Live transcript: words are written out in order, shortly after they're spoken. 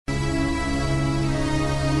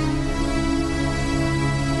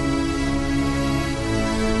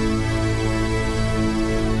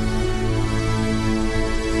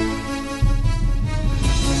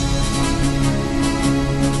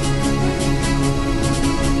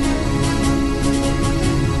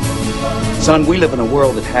Son, we live in a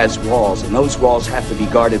world that has walls, and those walls have to be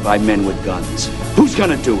guarded by men with guns. Who's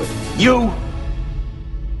gonna do it? You?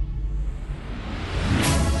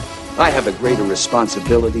 I have a greater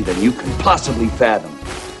responsibility than you can possibly fathom.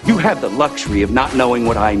 You have the luxury of not knowing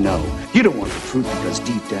what I know. You don't want the truth because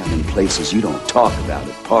deep down in places you don't talk about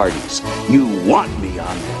at parties. You want me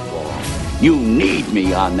on that wall. You need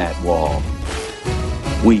me on that wall.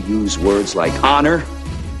 We use words like honor,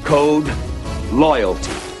 code,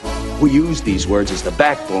 loyalty. We use these words as the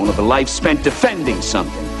backbone of a life spent defending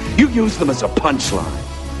something. You use them as a punchline.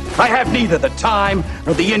 I have neither the time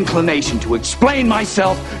nor the inclination to explain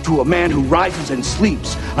myself to a man who rises and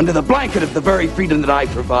sleeps under the blanket of the very freedom that I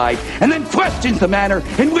provide and then questions the manner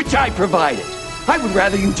in which I provide it. I would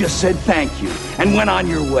rather you just said thank you and went on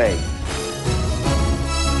your way.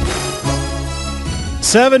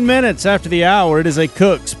 7 minutes after the hour, it is a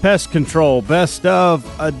Cook's Pest Control Best of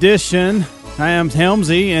Edition. I am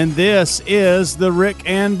Helmsy, and this is the Rick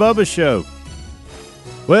and Bubba Show.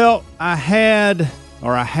 Well, I have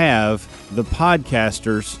the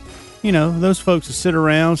podcasters, you know, those folks that sit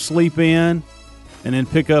around, sleep in, and then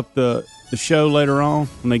pick up the show later on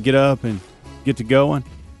when they get up and get to going.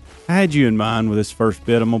 I had you in mind with this first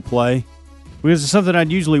bit I'm going to play because it's something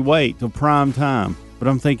I'd usually wait till prime time. But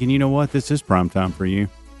I'm thinking, you know what? This is prime time for you.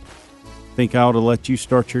 I think I ought to let you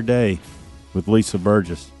start your day with Lisa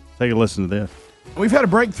Burgess. Take a listen to this. We've had a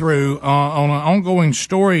breakthrough on an ongoing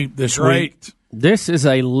story this week. This is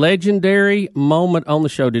a legendary moment on the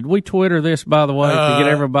show. Did we Twitter this, by the way, to get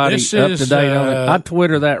everybody up to date on it? I'd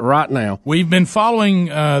Twitter that right now. We've been following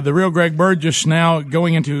the real Greg Burgess now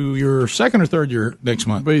going into your second or third year next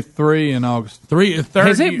month. It'll be 3 in August. Third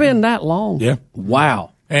Has it been that long? Yeah.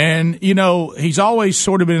 Wow. And, you know, he's always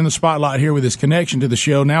sort of been in the spotlight here with his connection to the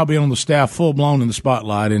show, now being on the staff full-blown in the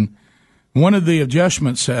spotlight. And one of the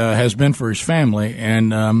adjustments has been for his family,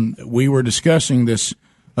 and we were discussing this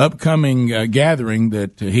upcoming gathering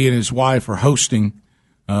that he and his wife are hosting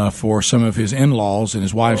for some of his in-laws and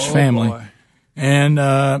his wife's family. Boy.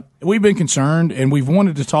 And we've been concerned, and we've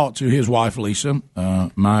wanted to talk to his wife, Lisa,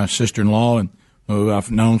 my sister-in-law, and who I've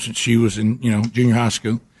known since she was in junior high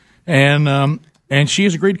school. And she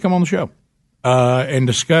has agreed to come on the show and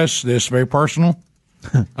discuss this very personal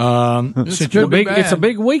situation. It's a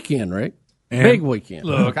big weekend, right? And big weekend.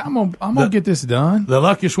 Look, I'm gonna get this done. The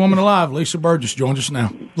luckiest woman alive, Lisa Burgess, joins us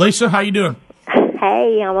now. Lisa, how you doing?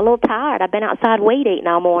 Hey, I'm a little tired. I've been outside weed eating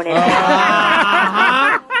all morning. Okay.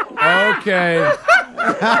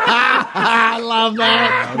 I love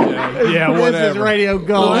that. Yeah, whatever. This is radio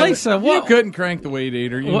gold. Well, Lisa, you couldn't crank the weed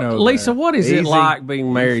eater. Lisa, what is it Easy. like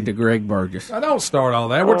being married to Greg Burgess? I don't start all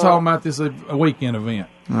that. We're talking about this a weekend event.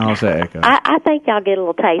 I'll say echo. I think y'all get a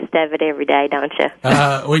little taste of it every day, don't you?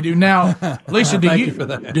 We do now. Lisa, do Thank you for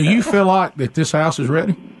that. Do you feel like that this house is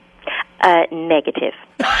ready? Negative.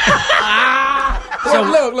 So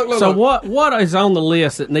look. So what is on the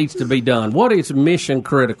list that needs to be done? What is mission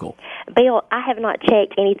critical? Bill, I have not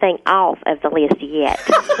checked anything off of the list yet.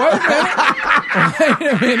 Wait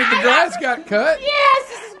a minute. The grass got cut. Yes,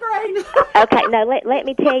 this is great. Okay, no, let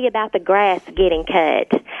me tell you about the grass getting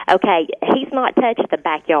cut. Okay, he's not touched the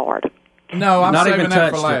backyard. No, I'm Not saving even that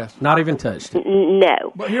for touched last. it. Not even touched it.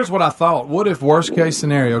 No. But here's what I thought. What if worst case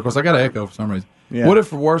scenario, because I got an echo for some reason. Yeah. What if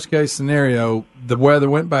for worst case scenario, the weather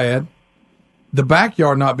went bad, the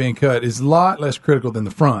backyard not being cut is a lot less critical than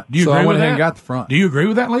the front. Do you so agree I went with ahead and that? got the front. Do you agree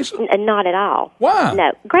with that, Lisa? Not at all. Why?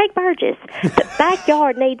 No. Greg Burgess, the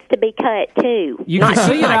backyard needs to be cut, too. You can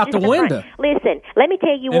see it not out just the front. window. Listen, let me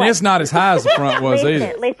tell you And what. it's not as high as the front was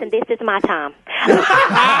either. Listen, this is my time.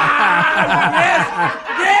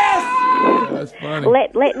 That's funny.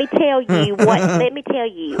 Let me tell you what. Let me tell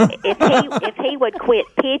you, if he would quit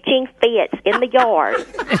pitching fits in the yard.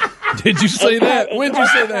 Did you say that? When did you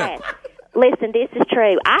say that? Listen, this is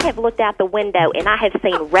true. I have looked out the window and I have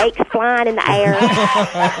seen rakes flying in the air.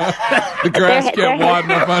 The grass kept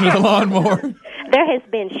wadding up under the lawnmower. There has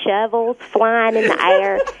been shovels flying in the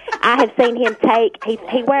air. I have seen him he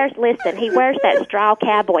wears that straw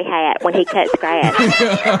cowboy hat when he cuts grass.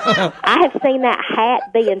 I have seen that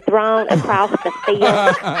hat being thrown across the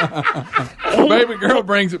field. Baby girl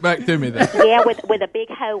brings it back to me then. Yeah, with a big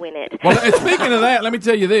hoe in it. Well, and speaking of that, let me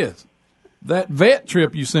tell you this. That vet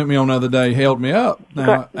trip you sent me on the other day held me up.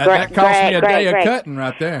 Now, that cost me a day of cutting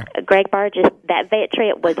right there. Greg Burgess, that vet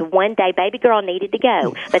trip was one day. Baby girl needed to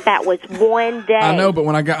go, but that was one day. I know, but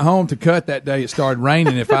when I got home to cut that day, it started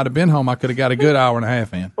raining. If I'd have been home, I could have got a good hour and a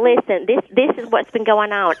half in. Listen, this is what's been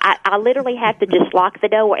going on. I literally have to just lock the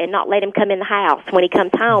door and not let him come in the house when he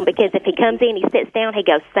comes home, because if he comes in, he sits down, he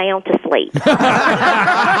goes sound to sleep.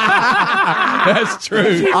 That's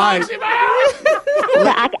true.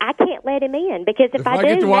 I can't let him in because if I do,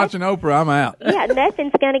 get to watching Oprah, I'm out. Yeah,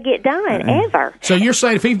 nothing's going to get done ever. So you're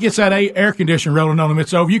saying if he gets that air conditioner rolling on him,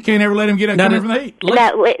 it's over. You can't ever let him get come in from the heat.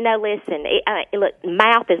 No, listen. Look,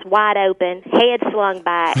 mouth is wide open, head slung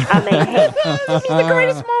back. I mean, it's the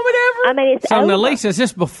greatest moment ever. I mean, it's so over. Now, Lisa, is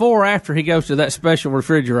this before or after he goes to that special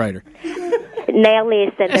refrigerator? Now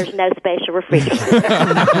listen, there's no special refrigerator.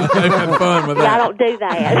 They've had fun with that. I don't do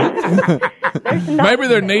that. Maybe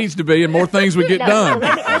there needs to be, and more things would get done.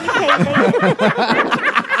 Let me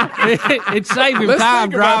tell you It'd save him time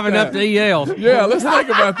driving up to EL. Yeah, let's think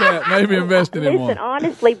about that. Maybe investing in one. Listen,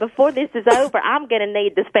 honestly, before this is over, I'm going to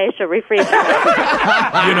need the special refrigerator.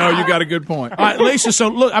 You got a good point. All right, Lisa, so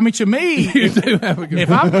look, I mean, to me, you do have a good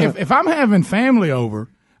point. If I'm having family over,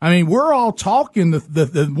 I mean, we're all talking.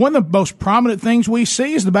 The one of the most prominent things we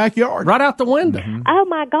see is the backyard, right out the window. Mm-hmm. Oh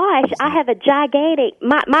my gosh! I have a gigantic.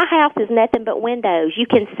 My house is nothing but windows. You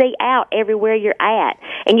can see out everywhere you're at,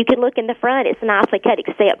 and you can look in the front. It's nicely cut,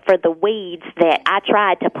 except for the weeds that I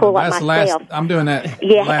tried to pull up myself. I'm doing that.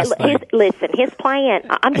 Yeah, his plan.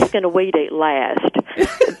 I'm just going to weed eat last.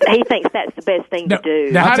 He thinks that's the best thing to do.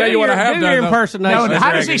 Now, I'll tell you what I have done. Impersonation.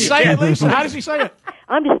 How does he say it, Lisa? How does he say it?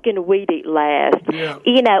 I'm just going to weed eat last. Yeah.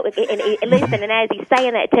 You know, and listen, and as he's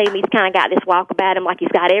saying that to me, he's kind of got this walk about him like he's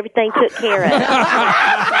got everything took care of.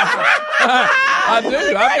 I do.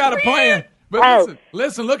 I've got a plan. But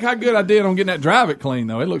listen, look how good I did on getting that drive it clean,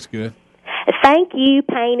 though. It looks good. Thank you,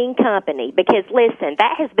 painting company, because, listen,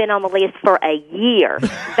 that has been on the list for a year.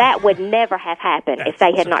 That would never have happened if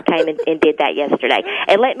they had not came and did that yesterday.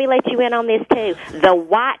 And let me let you in on this, too. The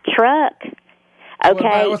white truck...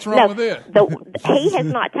 Okay. What's wrong with it? He has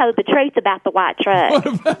not told the truth about the white truck. What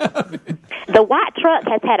about it? The white truck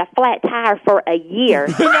has had a flat tire for a year.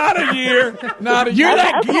 Not a year. You're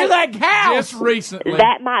that cow. Just recently.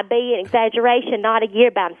 That might be an exaggeration. Not a year,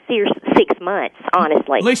 about 6 months,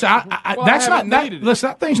 honestly. Lisa, listen,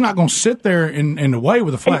 that thing's not going to sit there in the way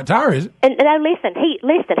with a flat tire, is it? And no, listen, he's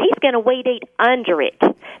going to weed eat under it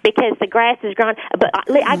because the grass is grown. But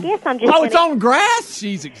I guess I'm just. Oh, it's on grass.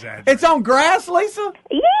 She's exaggerating. It's on grass, Lisa.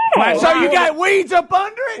 Yeah. So you got weeds up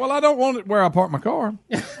under it? Well, I don't want it where I park my car.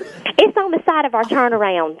 It's on the side of our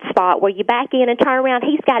turnaround spot where you back in and turn around.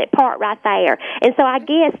 He's got it parked right there. And so I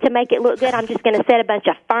guess to make it look good, I'm just going to set a bunch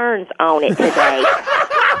of ferns on it today.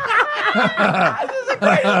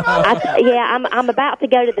 I'm about to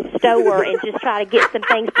go to the store and just try to get some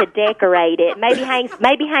things to decorate it. Maybe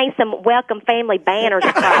hang some welcome family banners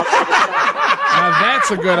across it. Now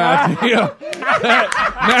that's a good idea.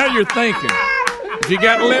 Now you're thinking. If you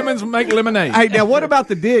got lemons, make lemonade. Hey, now what about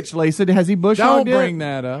the ditch, Lisa? Has he bush Don't hogged it? bring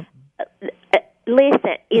that up.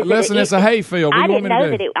 Listen, it's a hayfield. I didn't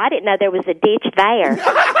know there was a ditch there.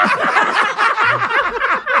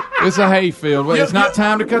 It's a hayfield. Well, it's not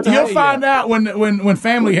time to cut the hay. You'll find out when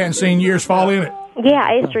family hadn't seen years fall in it.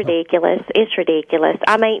 Yeah, it's ridiculous. It's ridiculous.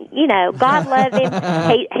 I mean, God love him.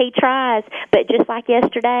 He tries, but just like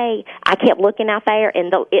yesterday, I kept looking out there,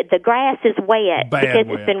 and the grass is wet because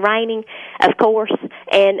it's been raining, of course,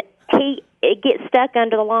 and it gets stuck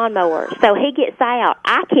under the lawnmower. So he gets out.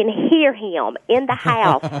 I can hear him in the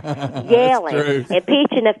house yelling and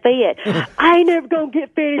pitching a fit. I ain't never going to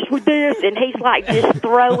get finished with this. And he's like just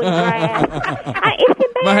throwing grass. It's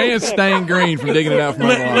embarrassing. My hand's stained green from digging it out from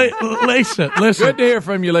my lawn. Lisa, listen. Good to hear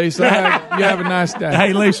from you, Lisa. You have a nice day.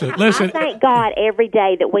 Hey, Lisa, listen. I thank God every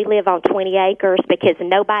day that we live on 20 acres because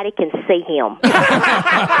nobody can see him.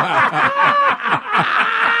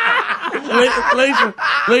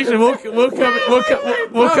 Lisa,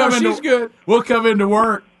 we'll come into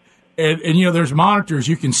work, and there's monitors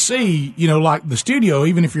you can see, like the studio,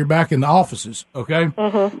 even if you're back in the offices, okay?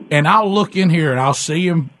 Mm-hmm. And I'll look in here and I'll see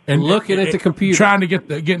him and looking at the computer, trying to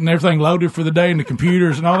getting everything loaded for the day and the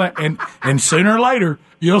computers and all that, and sooner or later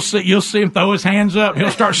you'll see him throw his hands up.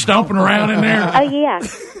 He'll start stomping around in there. Oh yeah,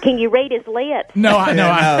 can you read his lips? No.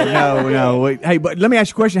 Hey, but let me ask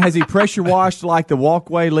you a question: has he pressure washed like the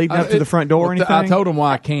walkway leading up to the front door or anything? I told him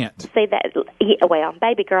why I can't. See that? Well,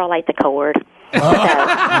 baby girl ate the cord.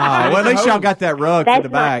 Well, at least y'all got that rug for the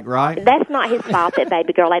back, right? That's not his fault that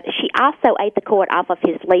baby girl ate. She also ate the cord off of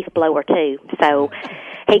his leaf blower too, so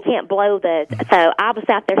he can't blow the. So I was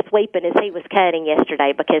out there sweeping as he was cutting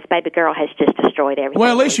yesterday because baby girl has just destroyed everything.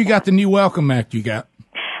 Well, at least you got the new welcome mat you got.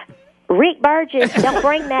 Rick Burgess, don't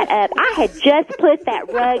bring that up. I had just put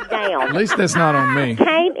that rug down. At least that's not on me.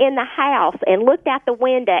 Came in the house and looked out the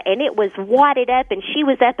window, and it was wadded up, and she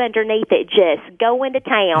was up underneath it just going to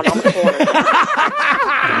town on the corner.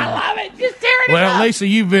 I love it. Just tearing it up. Well, Lisa,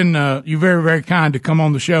 you've been you're very, very kind to come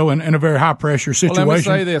on the show in a very high-pressure situation. Well, let me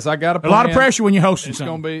say this. I got a plan. A lot of pressure when you're hosting It's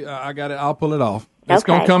something. It's going to be, I got it. I'll pull it off. It's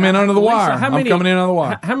going to come in under the wire. Lisa, I'm coming in under the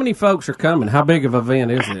wire. How many folks are coming? How big of an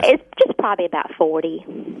event is this? It's just probably about 40.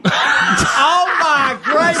 Oh, my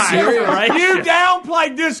gracious. You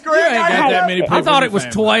downplayed this, Greg. You ain't got that many people. I thought in it was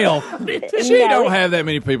your family. 12. She don't have that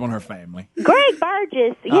many people in her family. Greg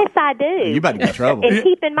Burgess, yes, I do. You about to get in trouble. And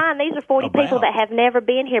keep in mind, these are 40 people that have never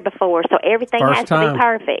been here before, so everything First has time. to be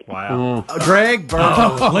perfect. Wow. Greg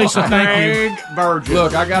Burgess. Lisa, thank you. Greg Burgess.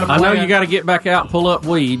 Look, I got a I know plan. you got to get back out and pull up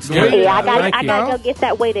weeds. Yeah, I Thank got you. to go get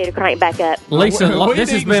that weed eater crank back up. Lisa, Weed this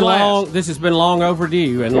has eating's been last. long. This has been long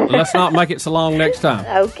overdue, and let's not make it so long next time.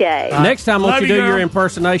 Okay. Next time, won't Love you you, do girl. your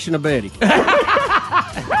impersonation of Betty?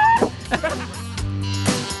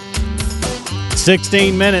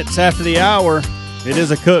 16 minutes after the hour, it is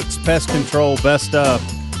a Cook's Pest Control Best Of.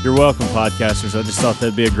 You're welcome, podcasters. I just thought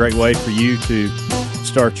that'd be a great way for you to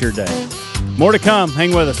start your day. More to come.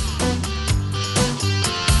 Hang with us.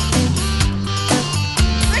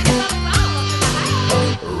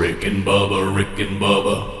 Rick and Bubba, Rick and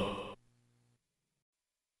Bubba.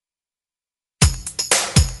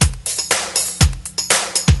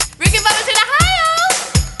 Rick and Bubba's in Ohio!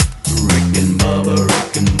 Rick and Bubba,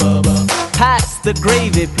 Rick and Bubba. Pass the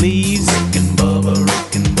gravy, please. Rick and Bubba,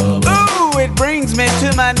 Rick and Bubba. Ooh, it brings me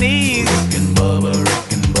to my knees. Rick and Bubba,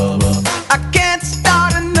 Rick and Bubba. I can't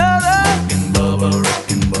start another Rick and Bubba,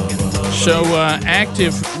 Rick and Bubba. So,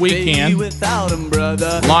 active day weekend. without 'em,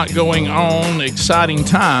 brother. A lot going on, exciting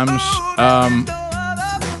times.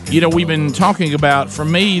 We've been talking about, for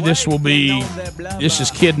me, this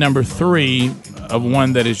is kid number 3 of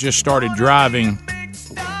one that has just started driving.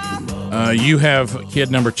 You have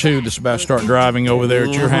kid number 2 that's about to start driving over there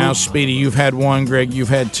at your house. Speedy, you've had 1. Greg, you've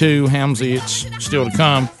had 2. Helmsy, it's still to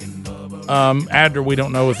come. Adler, we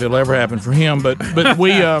don't know if it'll ever happen for him, but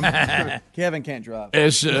we Kevin can't drive.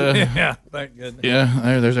 as Yeah, thank goodness.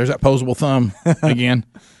 yeah, there's that opposable thumb again.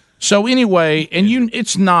 So anyway, and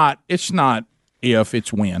it's not if,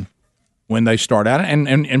 it's when they start out,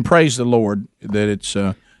 and praise the Lord that it's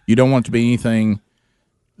you don't want it to be anything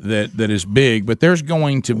that is big, but there's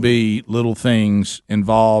going to be little things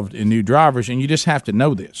involved in new drivers, and you just have to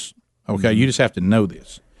know this. Okay, you just have to know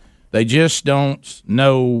this. They just don't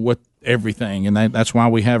know what everything, and that's why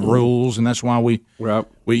we have rules, and that's why we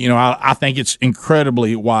I think it's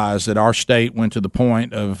incredibly wise that our state went to the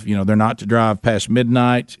point of they're not to drive past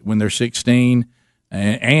midnight when they're 16,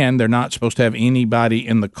 and they're not supposed to have anybody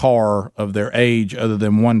in the car of their age other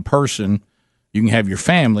than one person. You can have your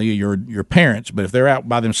family, your parents, but if they're out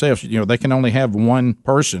by themselves, they can only have one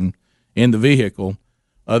person in the vehicle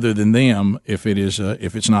other than them if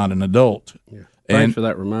it's not an adult. Yeah. Thanks for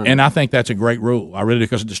that reminder. And I think that's a great rule. I really do,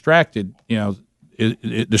 because distractions, and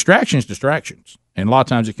a lot of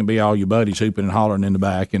times it can be all your buddies hooping and hollering in the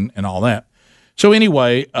back and all that. So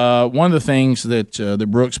anyway, one of the things that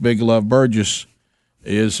Brooks Big Love Burgess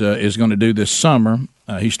is going to do this summer.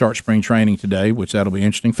 He starts spring training today, which that'll be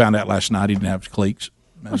interesting. Found out last night he didn't have his cleats.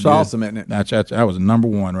 That's awesome, isn't it? That was number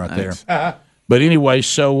 1 right there. But anyway,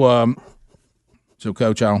 so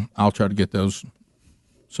Coach, I'll try to get those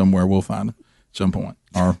somewhere. We'll find them at some point,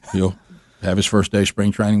 or he'll have his first day of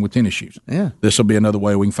spring training with tennis shoes. Yeah, this will be another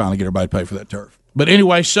way we can finally get everybody to pay for that turf. But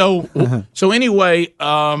anyway, so anyway,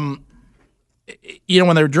 when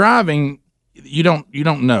they're driving, you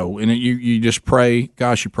don't know, and you just pray.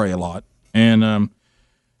 Gosh, you pray a lot, and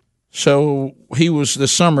so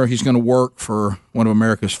this summer he's going to work for one of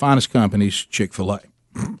America's finest companies, Chick-fil-A.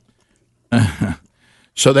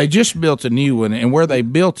 So they just built a new one, and where they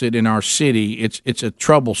built it in our city, it's a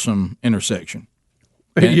troublesome intersection.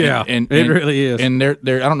 And, it really is. And they're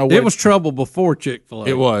I don't know what it was trouble before Chick-fil-A.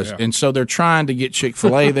 It was, and so they're trying to get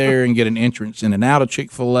Chick-fil-A there and get an entrance in and out of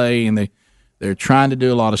Chick-fil-A, and they're trying to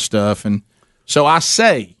do a lot of stuff. And so I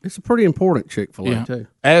say, it's a pretty important Chick-fil-A too.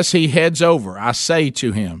 As he heads over, I say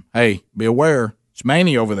to him, "Hey, be aware, it's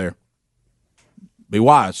Manny over there. Be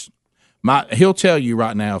wise." He'll tell you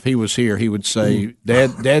right now, if he was here, he would say,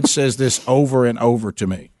 Dad says this over and over to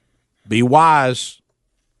me. Be wise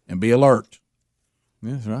and be alert.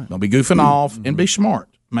 That's right. Don't be goofing off, and be smart.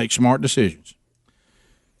 Make smart decisions.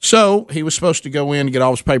 So he was supposed to go in and get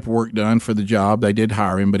all his paperwork done for the job. They did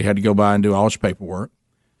hire him, but he had to go by and do all his paperwork.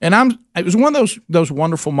 And it was one of those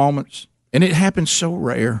wonderful moments, and it happens so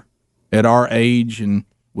rare at our age and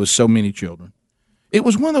with so many children. It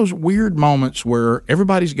was one of those weird moments where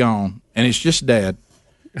everybody's gone, and it's just Dad.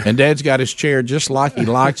 And Dad's got his chair just like he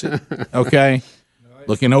likes it, okay?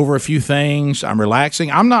 Looking over a few things. I'm relaxing.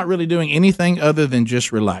 I'm not really doing anything other than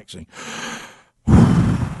just relaxing.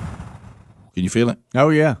 Can you feel it? Oh,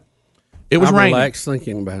 yeah. It was raining. Relaxed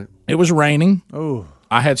thinking about it. It was raining. Oh.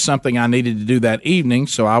 I had something I needed to do that evening,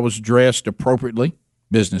 so I was dressed appropriately,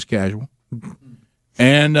 business casual.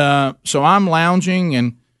 And so I'm lounging,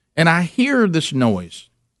 and I hear this noise.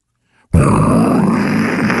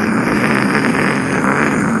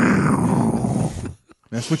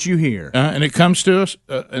 That's what you hear. And it comes to us,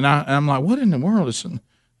 and I'm like, what in the world? Is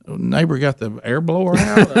neighbor got the air blower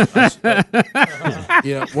out?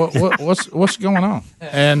 What's going on?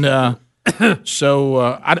 And so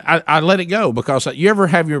I let it go, because you ever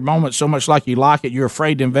have your moment so much like you like it, you're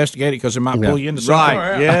afraid to investigate it because it might pull you into something.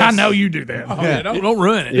 Right. Yes. I know you do that. Don't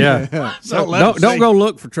ruin it. Yeah. So don't go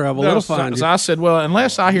look for trouble. It'll find so you. I said, well,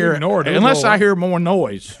 unless I hear more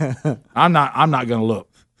noise, I'm not going to look.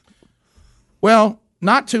 Well,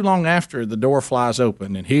 not too long after, the door flies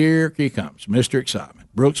open, and here he comes, Mr. Excitement,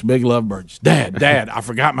 Brooks Big Love Birds. Dad, I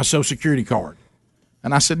forgot my Social Security card.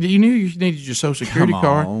 And I said, you knew you needed your Social Security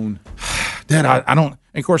card? Dad, I don't.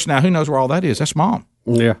 And of course, now who knows where all that is? That's Mom.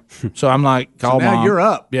 Yeah. So I'm like, call now Mom. You're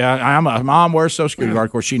up. Yeah, Mom, where's Social Security card?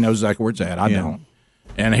 Of course, she knows exactly where it's at. I don't.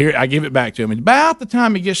 And here, I give it back to him. And about the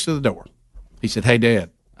time he gets to the door, he said, hey, Dad.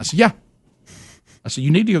 I said, yeah. I said, you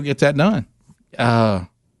need to go get that done.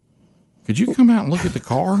 Could you come out and look at the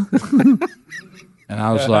car? And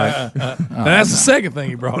I was like, that's the second thing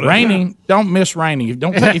he brought up. Raining, don't miss raining.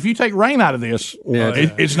 If you take rain out of this,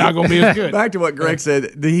 it's not going to be as good. Back to what Greg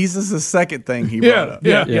said. This is the second thing he brought up.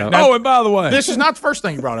 Yeah. Now, Oh, and by the way, this is not the first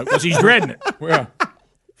thing he brought up, because he's dreading it. yeah.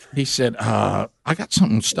 He said, I got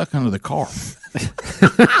something stuck under the car.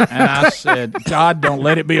 And I said, God, don't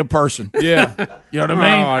let it be a person. Yeah. You know what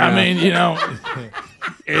I mean? no.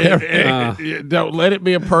 I mean, don't let it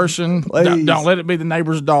be a person. Don't let it be the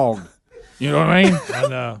neighbor's dog. You know what I mean? I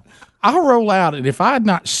know. I'll roll out, and if I had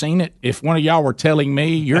not seen it, if one of y'all were telling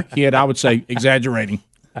me, your kid, I would say, exaggerating.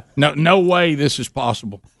 No way this is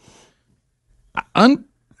possible.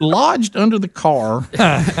 Lodged under the car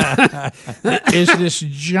is this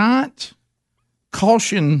giant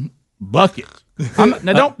caution bucket.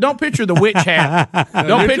 Now don't picture the witch hat.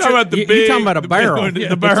 Don't picture about you're talking about a barrel.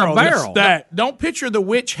 The barrel. It's a barrel. Don't picture the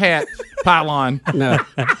witch hat pylon. No,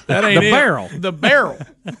 That ain't the it. barrel. The barrel.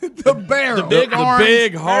 The barrel. The big orange,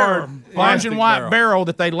 big, hard orange and plastic white barrel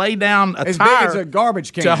that they lay down a As tire big as a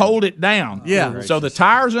garbage can. to hold it down. Yeah. So the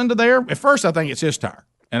tire's under there. At first, I think it's his tire.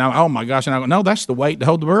 And oh my gosh! And I go, no, that's the weight to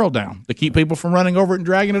hold the barrel down to keep people from running over it and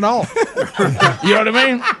dragging it off. You know what I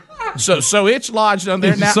mean? So it's lodged under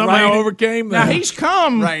there. Now, somehow raining. overcame Now that. he's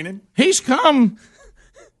come. Raining. He's come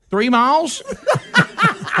 3 miles.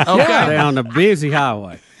 Okay. down a busy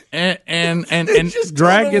highway, And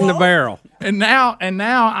dragging the barrel. And now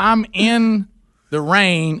I'm in the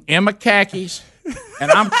rain in my khakis, and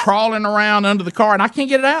I'm crawling around under the car, and I can't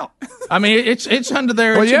get it out. I mean, it's under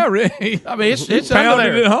there. Well, It's yeah, really. I mean, it's Pounded under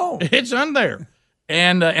there. it home. It's under there,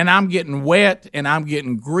 and I'm getting wet, and I'm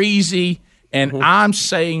getting greasy, and I'm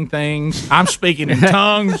saying things. I'm speaking in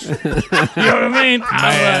tongues. You know what I mean?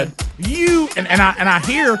 Mad. I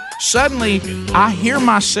hear suddenly I hear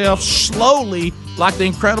myself slowly, like the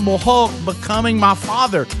Incredible Hulk, becoming my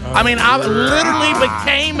father. I mean, I literally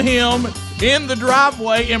became him in the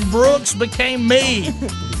driveway, and Brooks became me.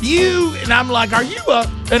 And I'm like, are you up?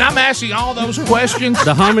 And I'm asking all those questions.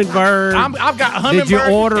 The hummingbird. I've got hummingbird. Did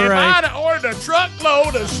you order if a- I'd have ordered a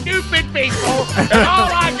truckload of stupid people, and all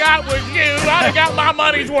I got was you, I'd have got my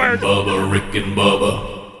money's worth. Bubba, Rick and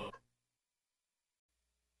Bubba.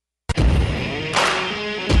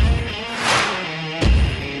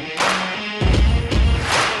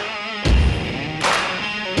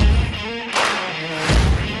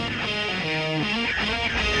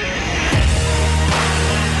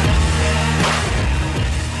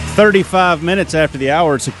 35 minutes after the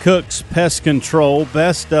hour, it's a Cook's Pest Control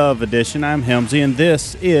Best Of edition. I'm Helmsy, and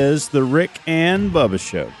this is the Rick and Bubba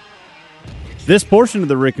Show. This portion of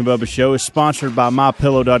the Rick and Bubba Show is sponsored by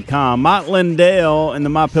MyPillow.com. Mike Lindell and the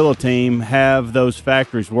MyPillow team have those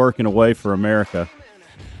factories working away for America.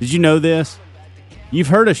 Did you know this? You've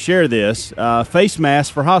heard us share this. Face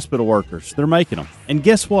masks for hospital workers. They're making them. And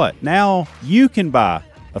guess what? Now you can buy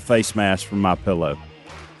a face mask from MyPillow.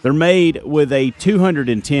 They're made with a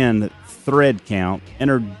 210 thread count and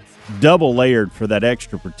are double layered for that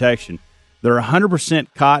extra protection. They're 100%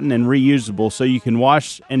 cotton and reusable, so you can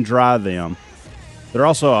wash and dry them. They're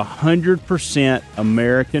also 100%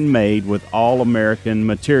 American made with all American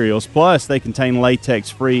materials. Plus, they contain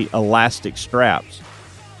latex-free elastic straps.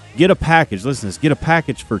 Get a package. Listen to this. Get a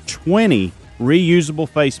package for 20 reusable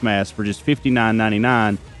face masks for just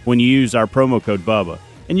 $59.99 when you use our promo code BUBBA.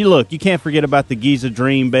 And you can't forget about the Giza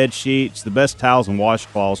Dream bed sheets, the best towels and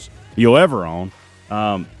washcloths you'll ever own.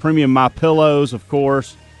 Premium My Pillows, of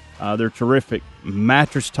course. They're terrific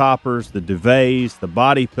mattress toppers, the duvets, the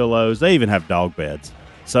body pillows. They even have dog beds.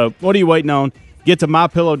 So what are you waiting on? Get to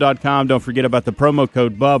MyPillow.com. Don't forget about the promo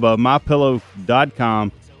code Bubba.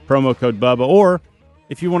 MyPillow.com, promo code Bubba. Or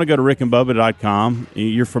if you want to go to RickandBubba.com,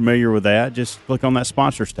 you're familiar with that, just click on that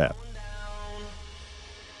sponsors tab.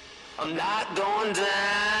 I'm not going down.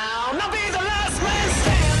 I'll be the last man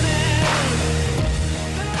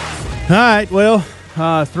standing. All right,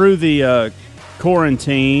 well, through the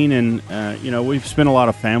quarantine and, we've spent a lot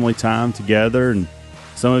of family time together, and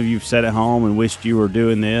some of you have sat at home and wished you were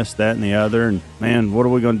doing this, that, and the other, and, man, what are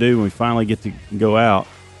we going to do when we finally get to go out?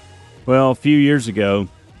 Well, a few years ago,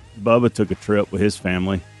 Bubba took a trip with his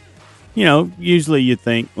family. Usually you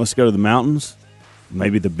think, let's go to the mountains,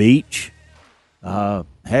 maybe the beach,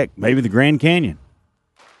 heck, maybe the Grand Canyon.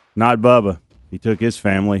 Not Bubba. He took his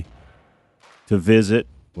family to visit,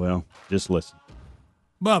 well, just listen.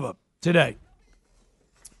 Bubba, today,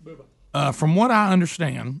 from what I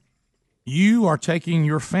understand, you are taking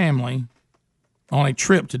your family on a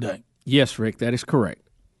trip today. Yes, Rick, that is correct.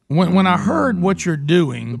 When I heard what you're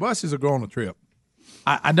doing, the buses are going on a trip.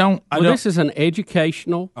 I don't. This is an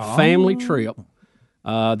educational family trip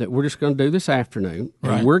that we're just going to do this afternoon,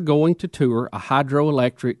 and we're going to tour a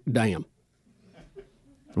hydroelectric dam.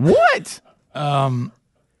 What? And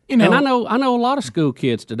I know a lot of school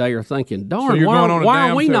kids today are thinking, "Darn, why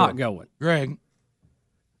are we not going?" Greg,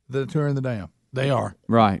 they're touring the dam. They are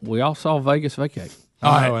right. We all saw Vegas Vacation.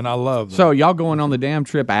 I know, and I love that. So y'all going on the damn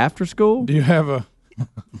trip after school? Do you have a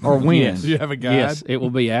or when? Yes. Do you have a guide? Yes, it will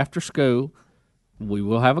be after school. We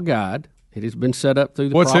will have a guide. It has been set up through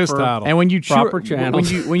the What's proper, his title? And when you proper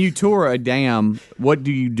channels. when you tour a dam, what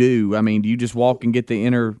do you do? I mean, do you just walk and get the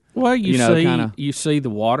inner? Well, kinda... you see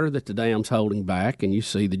the water that the dam's holding back, and you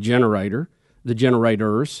see the generators,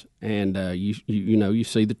 and you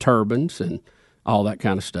see the turbines and all that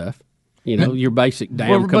kind of stuff. Your basic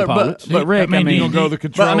dam components. But Rick, you gonna go to the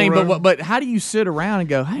control room? But how do you sit around and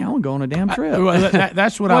go, "Hey, I want to go on a damn trip"?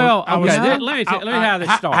 That's what I was. Let me how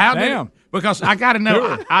this started. Because I got to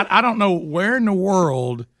know. I don't know where in the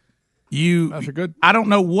world I don't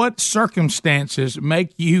know what circumstances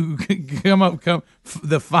make you come.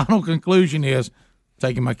 The final conclusion is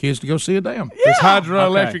taking my kids to go see a dam. There's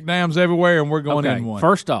hydroelectric dams everywhere, and we're going in one.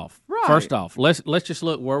 First off, let's just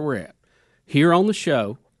look where we're at here on the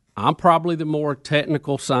show. I'm probably the more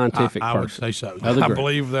technical, scientific person. I would say so. I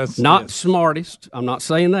believe that's not smartest. I'm not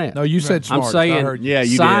saying that. No, you said smartest. I'm saying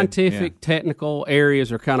you scientific, technical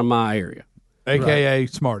areas are kind of my area. AKA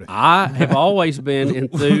smartest. I have always been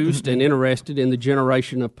enthused and interested in the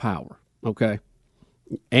generation of power. Okay.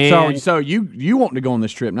 And so you want to go on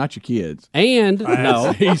this trip, not your kids. And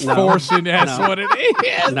he's forcing. That's what it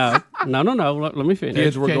is. No. Let me finish.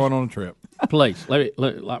 Kids, we're going on a trip. Please,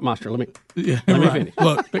 Master. Let me finish.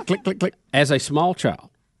 Look, click. As a small child,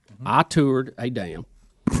 I toured a dam,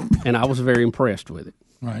 and I was very impressed with it.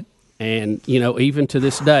 Right. And even to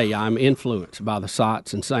this day, I'm influenced by the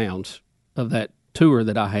sights and sounds of that tour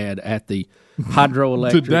that I had at the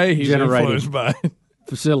hydroelectric Today he's generating influenced by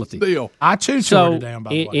facility. Still, I too toured a dam. By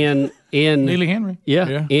the way, in Neely Henry.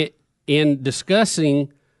 Yeah. In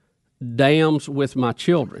discussing dams with my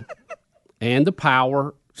children and the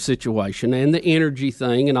power situation and the energy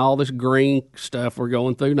thing and all this green stuff we're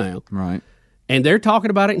going through now. Right. And they're talking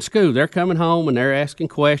about it in school. They're coming home and they're asking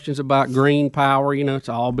questions about green power. It's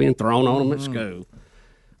all being thrown on them at school.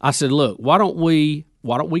 I said, look, why don't we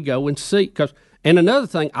go and see? And another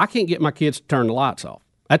thing, I can't get my kids to turn the lights off.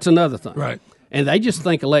 That's another thing. Right. And they just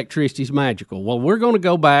think electricity's magical. Well, we're going to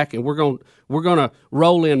go back and we're going to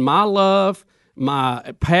roll in my love,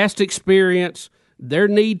 my past experience, their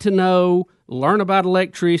need to know, learn about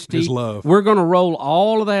electricity. His love. We're going to roll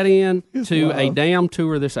all of that in to a dam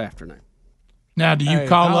tour this afternoon. Now, do you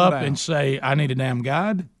call up and say, "I need a damn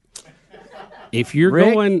guide"? If you're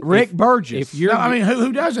Rick Burgess. If you're,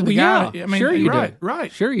 who doesn't? The guy. Sure you do.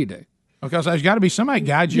 Right. Sure you do. Because there's got to be somebody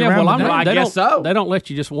guide you around. Well, I guess so. They don't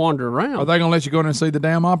let you just wander around. Are they going to let you go in and see the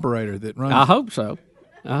dam operator that runs? I hope so.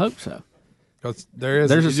 Because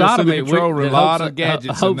there's a side of me a lot of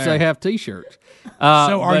gadgets. Hopes they have T-shirts.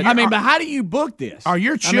 But how do you book this? Are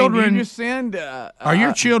your children? Do you just send? Are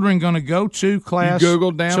your children going to go to class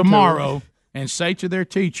tomorrow and say to their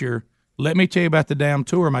teacher, "Let me tell you about the dam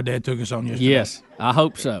tour my dad took us on yesterday"? Yes, I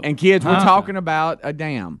hope so. And kids, we're talking about a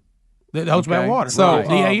dam that holds back water. So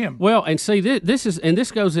DAM. Well, and see,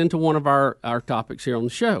 this goes into one of our topics here on the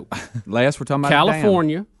show. Last, we're talking about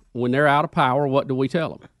California. When they're out of power, what do we tell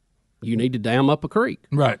them? You need to dam up a creek.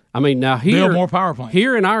 Right. I mean, now here, build more power plants.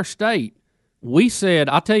 Here in our state, we said,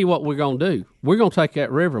 I'll tell you what we're going to do. We're going to take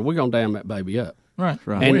that river. We're going to dam that baby up. Right.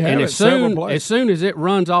 And as soon as it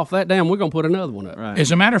runs off that dam, we're going to put another one up. Right.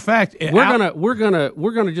 As a matter of fact, we're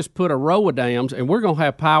gonna just put a row of dams, and we're going to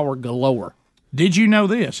have power galore. Did you know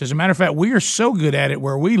this? As a matter of fact, we are so good at it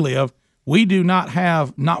where we live, we do not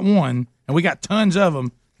have not one, and we got tons of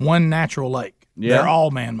them, one natural lake. Yeah. They're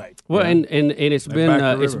all man-made. Well, and it's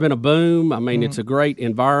been a boom. I mean, it's a great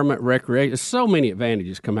environment, recreation. There's so many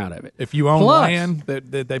advantages come out of it. If you own Plus- land that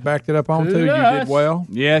they backed it up onto, you Plus- did well.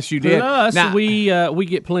 Yes, you did. Plus, Now- we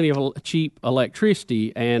get plenty of cheap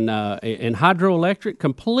electricity, and hydroelectric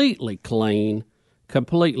completely clean.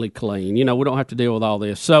 You know, we don't have to deal with all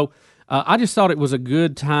this. So I just thought it was a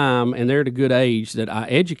good time, and they're at a good age that I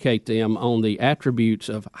educate them on the attributes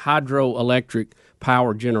of hydroelectric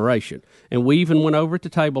power generation. And we even went over at the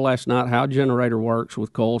table last night how a generator works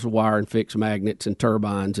with coils of wire and fixed magnets and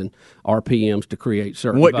turbines and RPMs to create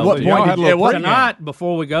certain What voltage. point did you, Tonight,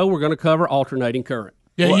 before we go, we're going to cover alternating current.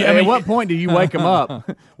 at what point do you wake them up?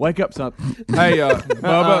 Wake up, something. Hey,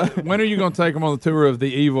 Bubba, when are you going to take them on the tour of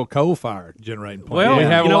the evil coal-fired generating plant? Well, we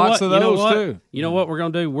have you know lots what? of You know those what? too. You know what we're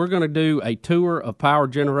going to do? We're going to do a tour of power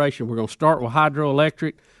generation. We're going to start with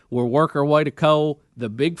hydroelectric. We'll work our way to coal. The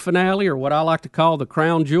big finale, or what I like to call the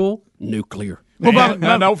crown jewel, nuclear. Well,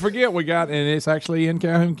 now, don't forget, we got, and it's actually in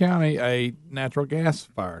Calhoun County, a natural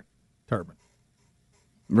gas-fired turbine.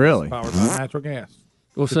 Really? Powered by natural gas.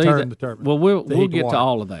 We'll To see turn that. the turbine. Well, we'll To heat the get to water.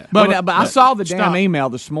 all of that. But I saw the damn Stop. email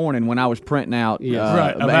this morning when I was printing out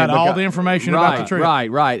Right, about all the information about the trip.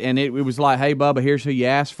 Right, and it was like, hey, Bubba, here's who you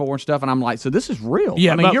asked for and stuff, and I'm like, so this is real.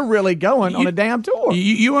 Yeah, I mean, but you're really going on a damn tour.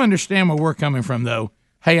 You understand where we're coming from, though.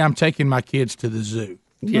 Hey, I'm taking my kids to the zoo.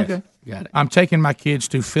 Yes, Okay. got it. I'm taking my kids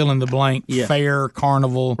to fill in the blank Yeah. fair,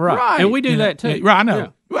 carnival. Right. And we do that too. Yeah, right, I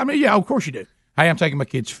know. I mean, yeah, of course you do. Hey, I'm taking my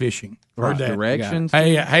kids fishing. Heard that. Directions.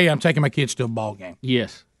 Hey, I'm taking my kids to a ball game.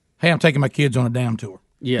 Yes. Hey, I'm taking my kids on a dam tour.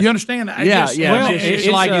 Yes. You understand? Yeah, Just- yeah. well, it's it's,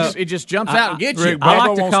 like uh, it just jumps out and gets you. Rick, I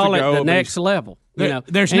like Bubba to wants call to it go, the but next level. You know,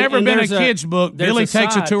 There's And- never and been a there's kid's book. there's Billy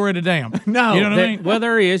takes a side- tour at a dam. No. You know what I mean? Well,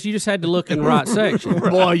 there is. You just had to look in the right section.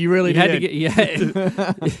 Boy, you really You had to did. get you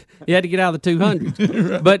had to get out of the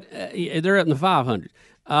 200s, but they're up in the 500s.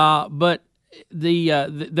 But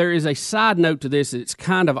there is a side note to this. It's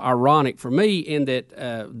kind of ironic for me in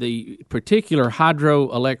that the particular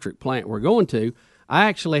hydroelectric plant we're going to, I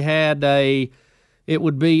actually had it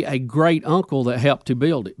would be a great uncle that helped to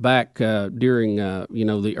build it back during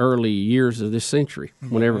the early years of this century,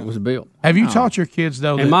 whenever it was built. Have you taught your kids,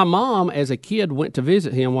 though? And my mom, as a kid, went to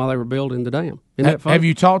visit him while they were building the dam. Isn't that funny? Have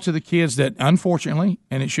you taught to the kids that, unfortunately,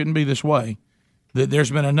 and it shouldn't be this way, that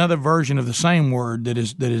there's been another version of the same word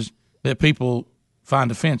that people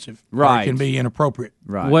find offensive, or Right. it can be inappropriate.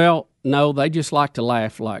 Right. Well, no, they just like to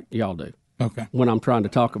laugh like y'all do Okay, when I'm trying to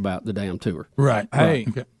talk about the damn tour. right. Hey, right.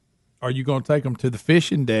 Okay. are you going to take them to the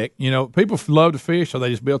fishing deck? You know, people love to fish, so they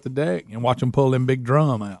just built the deck and watch them pull them big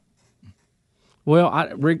drum out. Well,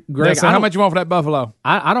 Greg, So how much you want for that buffalo?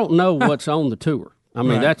 I don't know what's on the tour. I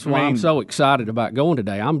mean, Right. that's why I'm so excited about going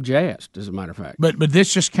today. I'm jazzed, as a matter of fact. But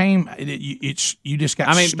this just came. You just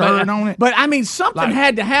got stirred on it. But I mean, something Like,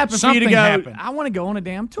 had to happen for you to something go. happened. I want to go on a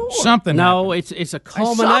damn tour. Something. No, happened. it's a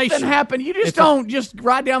culmination. Something happened. You just don't just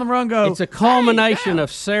ride down the road and go. It's a culmination of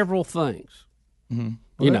several things.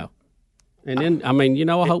 Mm-hmm. You know. And then, I mean,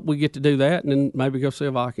 I hope we get to do that and then maybe go see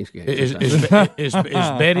a Vikings game. Is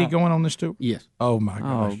Betty going on this tour? Yes. Oh my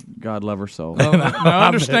Oh, gosh! God love her soul. Now,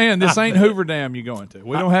 understand, this ain't Hoover Dam you're going to.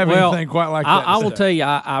 We don't have anything quite like that. I will tell you,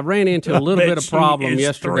 I ran into a little bet bit of she problem is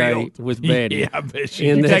yesterday thrilled. with Betty. Yeah, I bet she.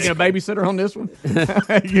 In You this- taking a babysitter on this one?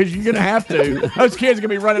 Because you're gonna have to. Those kids are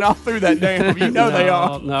gonna be running all through that dam. You know they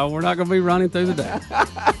are. No, we're not going to be running through the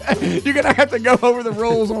dam. You're gonna have to go over the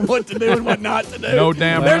rules on what to do and what not to do. No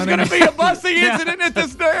damn There's running. gonna be a busing incident at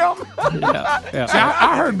this dam. Yeah. See,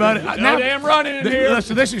 I heard Buddy. No damn running in here.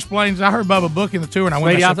 Listen, this explains. I heard Bubba booking the tour, and I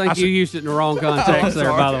went. Sweetie, I I think you used it in the wrong context there,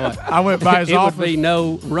 by the way. I went by his It would office. be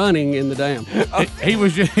no running in the dam. He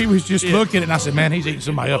was just booking it, and I said, "Man, he's eating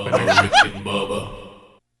somebody up in there." Rick and Bubba.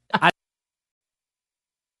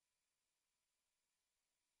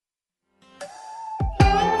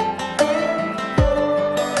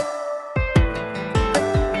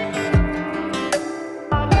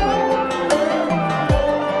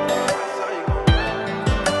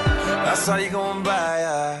 I saw you going by,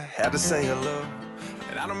 I had to say hello.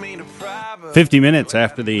 And I don't mean to pry, but 50 minutes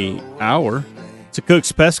after the hour. It's a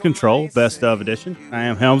Cook's Pest Control Best of Edition. I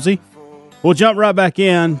am Helmsy. We'll jump right back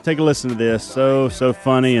in. Take a listen to this. So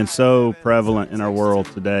funny and so prevalent in our world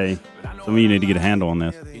today. Some of you need to get a handle on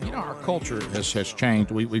this. Our culture has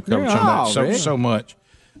changed. We've covered Yeah, some of that Rick. so much,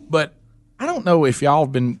 but I don't know if y'all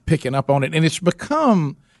have been picking up on it, and it's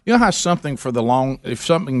become. You know how something if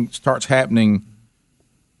something starts happening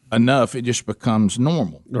enough, it just becomes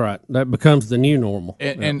normal. Right. That becomes the new normal.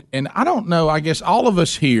 And I don't know. I guess all of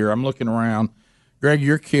us here, I'm looking around, Greg,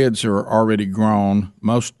 your kids are already grown.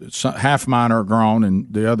 Half mine are grown, and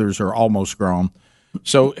the others are almost grown.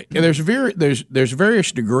 So there's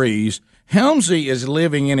various degrees. Helmsy is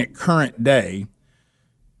living in it current day,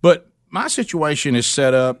 but my situation is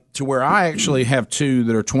set up to where I actually have two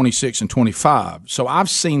that are 26 and 25. So I've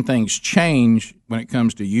seen things change when it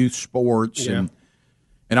comes to youth sports and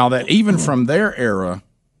all that, even from their era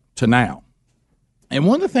to now. And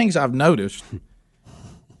one of the things I've noticed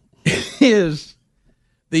is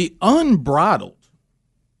the unbridled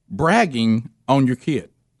bragging on your kid.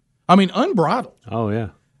 I mean, unbridled. Oh yeah.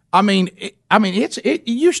 I mean, it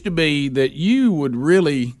used to be that you would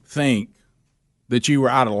really think that you were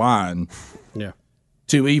out of line,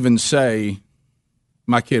 to even say,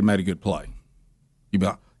 "My kid made a good play." You'd be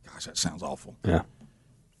like, "Gosh, that sounds awful." Yeah.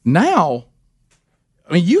 Now,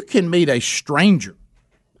 I mean, you can meet a stranger.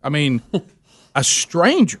 I mean, a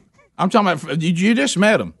stranger. I'm talking about you just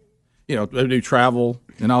met him. You know, they do travel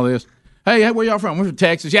and all this. Hey, where y'all from? We're from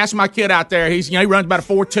Texas. Yeah, that's my kid out there. He runs about a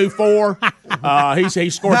 4.24.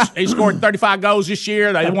 He scored 35 goals this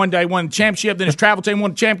year. They won the championship. Then his travel team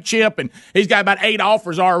won the championship, and he's got about 8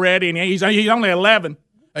 offers already, and he's only 11.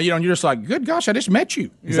 And you're just like, good gosh, I just met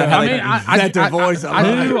you. Is that how their voice?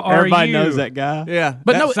 Everybody knows that guy. Yeah,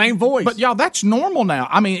 but same voice. But y'all, that's normal now.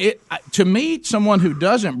 I mean, to meet someone who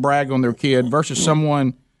doesn't brag on their kid versus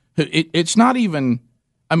someone who it's not even.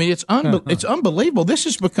 I mean, it's unbelievable. This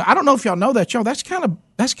is because I don't know if y'all know that, y'all. That's kind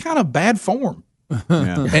of bad form.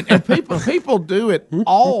 And people do it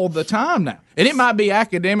all the time now. And it might be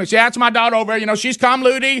academics. Yeah, that's my daughter over there. You know, she's cum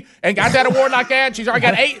laude and got that award like that. She's already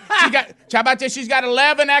got 8. How about this? She's got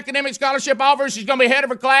 11 academic scholarship offers. She's going to be head of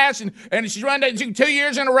her class, and she's run 2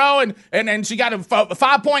 years in a row, and she got a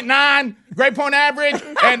 5.9 grade point average,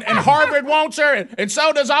 and Harvard wants her, and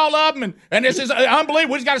so does all of them. And this is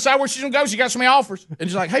unbelievable. We just got to decide where she's going to go. She got so many offers. And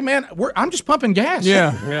she's like, hey, man, I'm just pumping gas.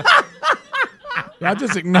 Yeah. I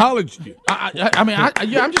just acknowledged you.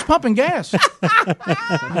 I'm just pumping gas.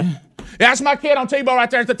 That's my kid on T-ball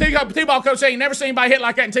right there. The T-ball coach said he never seen anybody hit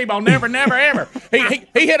like that in T-ball. Never, ever.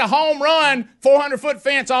 He hit a home run, 400-foot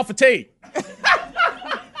fence off a tee.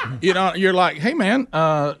 You know, you're like, hey, man,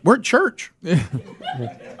 we're at church.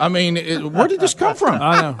 I mean, where did this come from?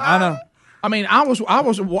 I know. I mean, I was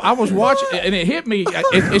watching, and it hit me.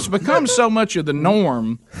 It's become so much of the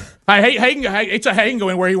norm. Hey, he can go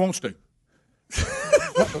anywhere he wants to.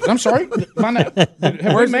 I'm sorry.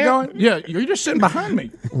 Where's he going? Yeah, you're just sitting behind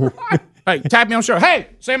me. Hey, tap me on the shoulder. Hey,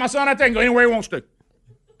 say my son out there and go anywhere he wants to.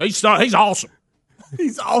 He's awesome.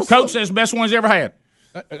 He's awesome. Coach says best one he's ever had.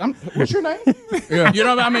 What's your name? Yeah. You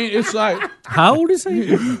know what I mean? It's like, how old is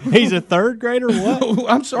he? He's a third grader. What?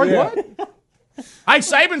 I'm sorry. Yeah. What? Hey,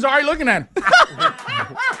 Saban's already looking at him.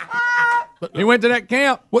 He went to that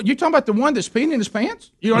camp. What, you talking about the one that's peeing in his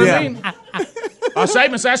pants? You know what I mean?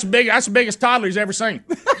 Saban says that's the biggest toddler he's ever seen.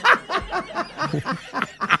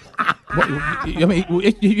 I mean,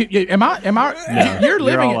 am I? You're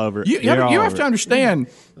living. You're all over it. You have to understand,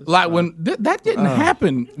 like when that didn't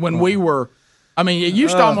happen when we were. I mean, it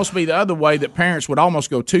used to almost be the other way that parents would almost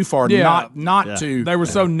go too far not to. They were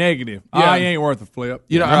so negative. Yeah. He ain't worth a flip.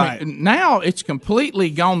 You know, right. I mean, now it's completely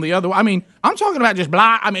gone the other way. I mean, I'm talking about just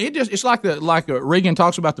blah. I mean, it's like Regan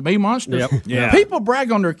talks about the bee monster. Yep. Yeah. People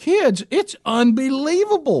brag on their kids. It's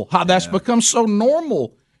unbelievable how that's become so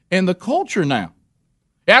normal in the culture now.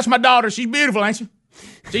 That's my daughter. She's beautiful, ain't she?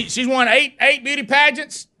 She's won eight beauty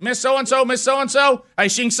pageants. Miss So-and-so, Miss So-and-so. Hey,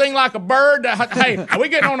 she can sing like a bird. Hey, we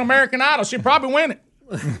getting on American Idol. She'll probably win it.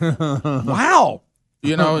 Wow.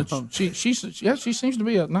 You know, she seems to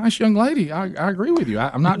be a nice young lady. I agree with you.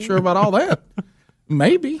 I'm not sure about all that.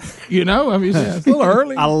 Maybe. You know, I mean, it's a little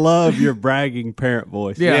early. I love your bragging parent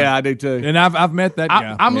voice. Yeah, I do too. And I've met that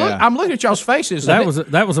guy. I'm looking at y'all's faces. That was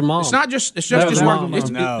a mom. It's not just. It's just mom.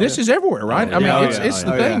 This is everywhere, right? I mean, it's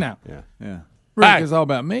the thing now. Yeah. Rick, it's all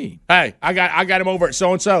about me. Hey, I got him over at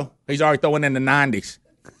so and so. He's already throwing in the 90s.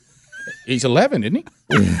 He's 11, isn't he?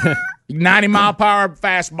 90-mile-per-hour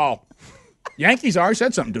fastball. Yankees already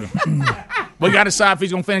said something to him. We got to decide if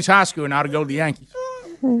he's going to finish high school and how to go to the Yankees.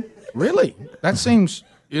 Really? That seems.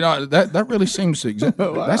 You know, that really seems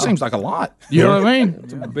that seems like a lot. You know what I mean?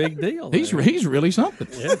 It's a big deal. He's really something.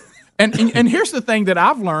 Yeah. And here's the thing that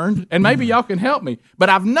I've learned, and maybe y'all can help me, but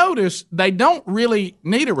I've noticed they don't really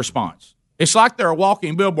need a response. It's like they're a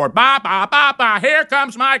walking billboard. Bye, bye, bye, bye. Here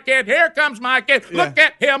comes my kid. Here comes my kid. Look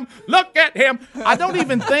at him. Look at him. I don't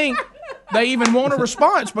even think they even want a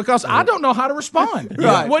response because I don't know how to respond.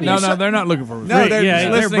 Right. What do you say? No, they're not looking for a response. No, they're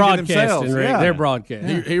just listening to themselves. Rick. Yeah. They're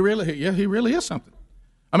broadcasting. He really is something.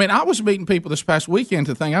 I mean, I was meeting people this past weekend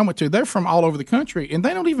to the thing I went to. They're from all over the country, and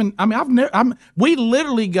they don't even. I mean, we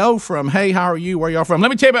literally go from, "Hey, how are you? Where y'all from?"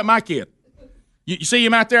 Let me tell you about my kid. You see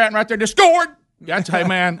him out there, right there, just scored. Hey,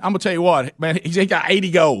 man, I'm gonna tell you what, man. He got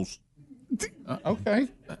 80 goals. Okay.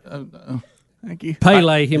 Thank you.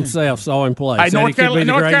 Pele himself saw him play. Hey, North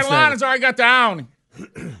North Carolina's already got the own.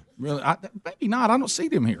 Really? Maybe not. I don't see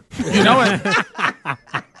them here. You know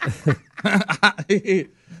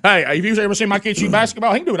it. Hey, if you've ever seen my kid shoot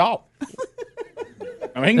basketball, he can do it all.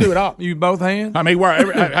 I mean, he can do it all. You both hands? I mean,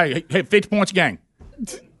 hey, 50 points a game.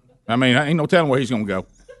 I mean, ain't no telling where he's going to go.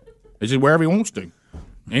 It's just wherever he wants to.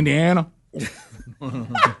 Indiana,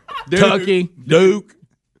 Kentucky, Duke.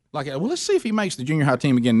 Like, well, let's see if he makes the junior high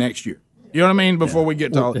team again next year. You know what I mean? Before we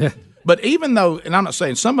get to all that. But even though, and I'm not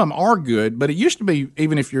saying some of them are good, but it used to be,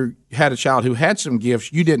 even if you had a child who had some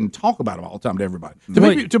gifts, you didn't talk about them all the time to everybody.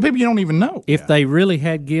 To people you don't even know. If they really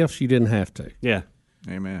had gifts, you didn't have to. Yeah.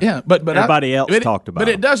 Amen. Yeah, but everybody else talked about it.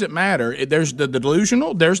 But it doesn't matter. There's the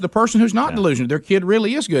delusional. There's the person who's not delusional. Their kid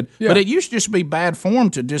really is good. Yeah. But it used to just be bad form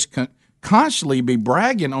to just constantly be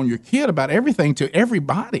bragging on your kid about everything to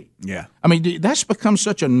everybody. Yeah. I mean, that's become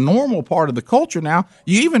such a normal part of the culture now.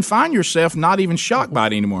 You even find yourself not even shocked by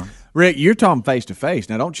it anymore. Rick, you're talking face to face.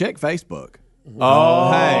 Now, don't check Facebook. Oh,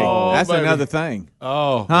 hey, that's buddy. Another thing.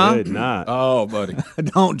 Oh, huh? Good night. Oh, buddy.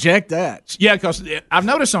 Don't check that. Yeah, because I've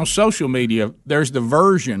noticed on social media, there's the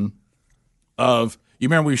version of, you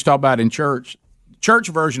remember we used to talk about in church, church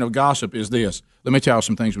version of gossip is this. Let me tell you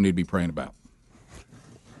some things we need to be praying about.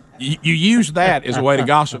 You use that as a way to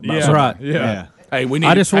gossip about That's right. Yeah. Hey, we need.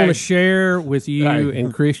 I just want to share with you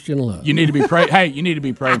in Christian love. You need to be praying. Hey, you need to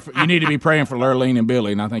be praying. You need to be praying for Lurleen and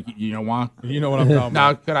Billy. And I think you know why. You know what I'm talking about.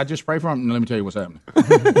 Now, could I just pray for them? Let me tell you what's happening.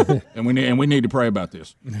 and we need to pray about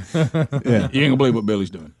this. Yeah. You ain't gonna believe what Billy's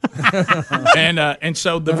doing. and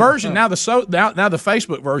so the version now the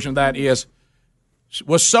Facebook version of that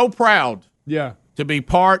was so proud. Yeah. To be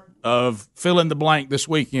part of fill in the blank this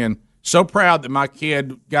weekend. So proud that my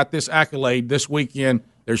kid got this accolade this weekend.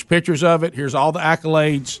 There's pictures of it. Here's all the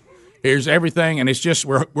accolades. Here's everything, and it's just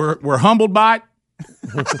we're humbled by it. You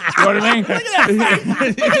know what I mean? Look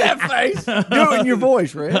at that face. Do it in your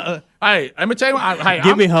voice, Rick. Hey, let me tell you.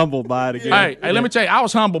 Give me humbled by it again. Hey, let me tell you. I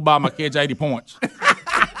was humbled by my kid's 80 points,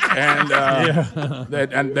 and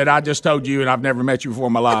that I just told you, and I've never met you before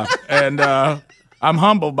in my life, and I'm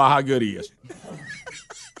humbled by how good he is.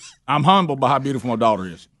 I'm humbled by how beautiful my daughter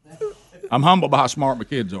is. I'm humbled by how smart my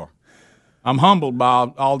kids are. I'm humbled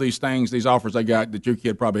by all these things, these offers I got that your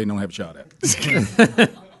kid probably don't have a shot at.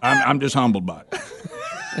 I'm just humbled by it.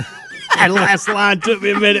 That last line took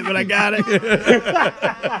me a minute, but I got it.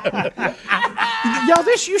 Y'all,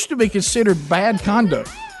 this used to be considered bad conduct.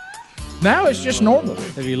 Now it's just normal.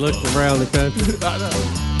 Have you looked around the country? I know.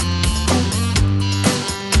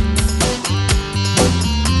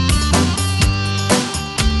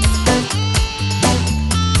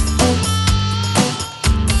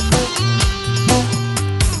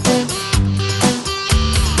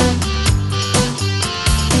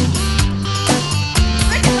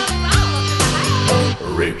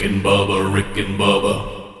 Rick and Bubba, Rick and Bubba.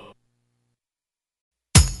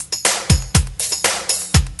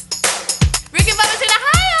 Rick and Bubba's in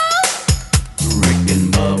Ohio. Rick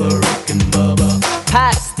and Bubba, Rick and Bubba.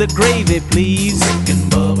 Pass the gravy, please. Rick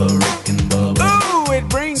and Bubba, Rick and Bubba. Ooh, it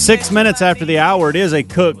brings 6 minutes after the hour, it is a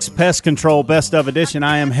Cook's Pest Control Best of Edition.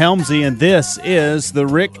 I am Helmsy, and this is the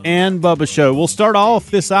Rick and Bubba Show. We'll start off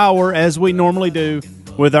this hour, as we normally do,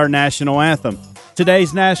 with our national anthem.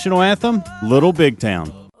 Today's national anthem, Little Big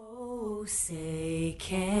Town. Oh, say,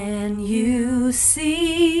 can you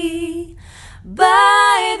see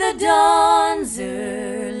by the dawn's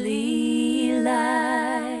early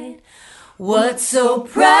light what so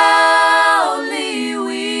proudly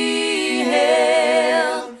we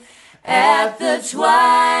hailed at the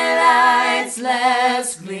twilight's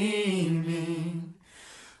last gleaming,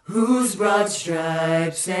 whose broad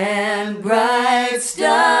stripes and bright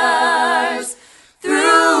stars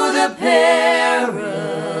through the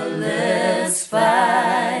perilous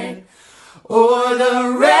fight o'er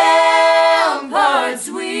the ramparts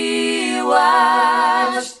we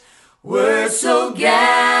watched were so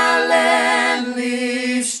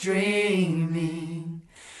gallantly streaming,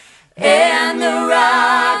 and the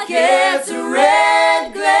rocket's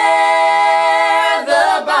red glare,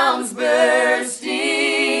 the bombs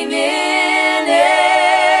bursting in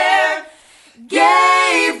air,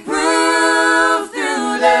 gave proof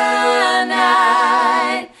through the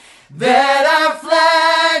night that our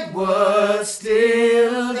flag was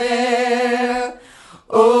still there.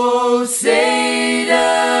 Oh, say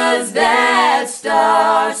does that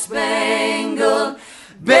star-spangled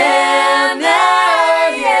banner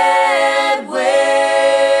yet wave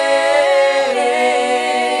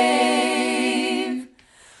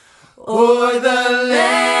o'er the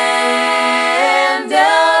land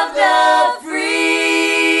of the free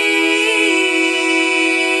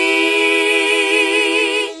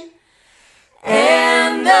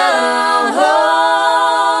and the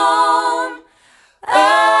home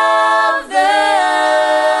of the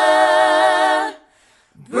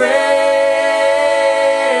brave.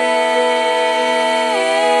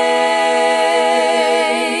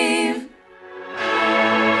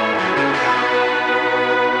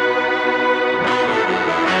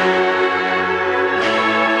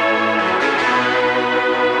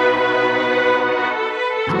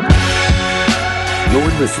 You're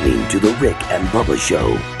listening to The Rick and Bubba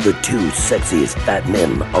Show, the two sexiest fat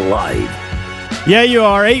men alive. Yeah, you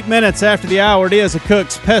are. 8 minutes after the hour. It is a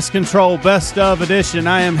Cook's Pest Control Best of Edition.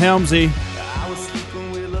 I am Helmsy.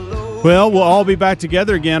 Well, we'll all be back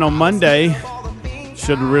together again on Monday.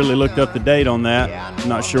 Should have really looked up the date on that. I'm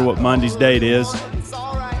not sure what Monday's date is.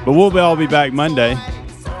 But we'll all be back Monday,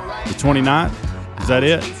 the 29th. Is that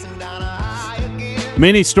it?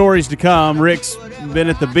 Many stories to come. Rick's been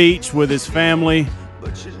at the beach with his family.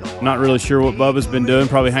 Not really sure what Bubba's been doing.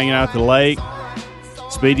 Probably hanging out at the lake.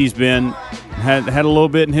 Speedy's had a little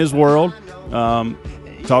bit in his world.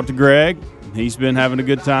 Talked to Greg. He's been having a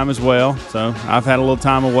good time as well. So I've had a little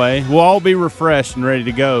time away. We'll all be refreshed and ready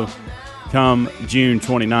to go come June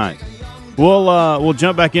 29th. We'll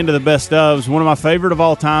jump back into the best ofs. One of my favorite of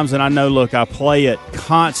all times, and I know, look, I play it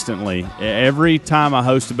constantly. Every time I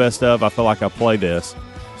host a best of, I feel like I play this.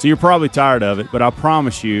 So you're probably tired of it, but I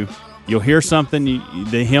promise you, you'll hear something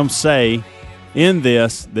that him say in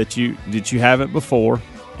this that you haven't before,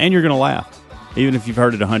 and you're going to laugh, even if you've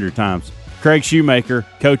heard it 100 times. Craig Shoemaker,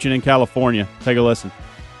 coaching in California. Take a listen.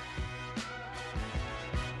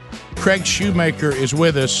 Craig Shoemaker is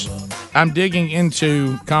with us. I'm digging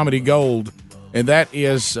into Comedy Gold, and that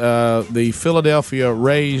is the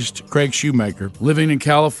Philadelphia-raised Craig Shoemaker. Living in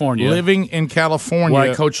California.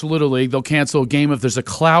 Where I coach Little League. They'll cancel a game if there's a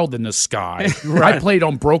cloud in the sky. Right. I played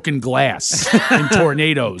on broken glass in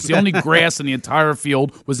tornadoes. The only grass in the entire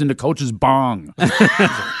field was in the coach's bong.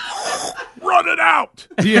 Run it out!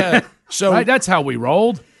 Yeah. So right, that's how we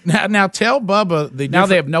rolled. Now tell Bubba now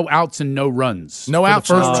they have no outs and no runs. No outs.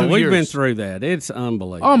 The first 2 years. We've been through that. It's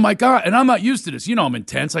unbelievable. Oh my God! And I'm not used to this. You know I'm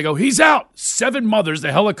intense. I go, he's out. 7 mothers,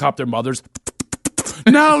 the helicopter mothers.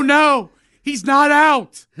 No, he's not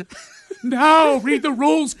out. No, read the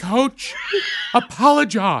rules, coach.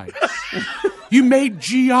 Apologize. You made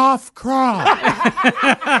Geoff cry.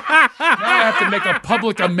 Now I have to make a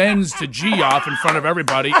public amends to Geoff in front of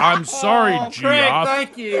everybody. I'm sorry, Geoff.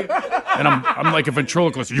 Thank you. And I'm like a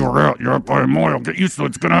ventriloquist. You're out by a mile. Get used to it.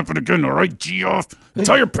 It's going to happen again, all right, Geoff?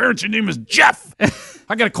 Tell your parents your name is Jeff.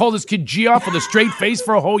 I got to call this kid Geoff with a straight face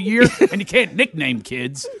for a whole year, and you can't nickname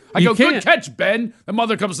kids. I go, good catch, Ben. The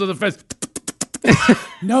mother comes to the fence.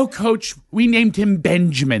 No, Coach, we named him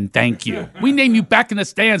Benjamin, thank you. We named you back in the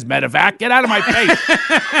stands, Medevac. Get out of my face.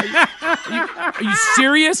 Are you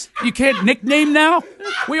serious? You can't nickname now?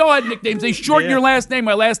 We all had nicknames. They shorten your last name.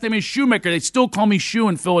 My last name is Shoemaker. They still call me Shoe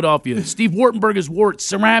in Philadelphia. Steve Wartenberg is Wart.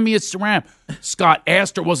 Cerami is Ceram. Scott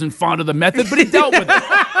Astor wasn't fond of the method, but he dealt with it.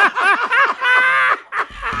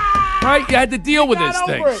 Right? You had to deal with these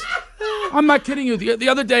things. I'm not kidding you. The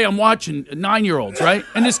other day, I'm watching 9-year-olds, right?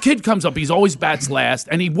 And this kid comes up. He's always bats last,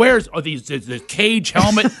 and he wears the cage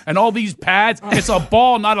helmet and all these pads. It's a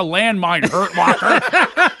ball, not a landmine hurt locker.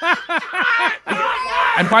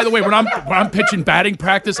 And by the way, when I'm pitching batting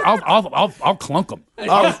practice, I'll clunk him.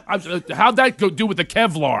 How'd that do with the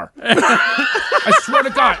Kevlar? I swear to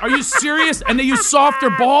God, are you serious? And they use softer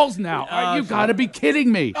balls now. You got to be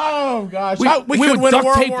kidding me. Oh gosh,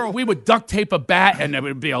 we would duct tape a bat, and it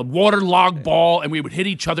would be a waterlogged ball, and we would hit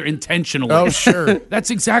each other intentionally. Oh sure, that's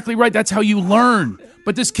exactly right. That's how you learn.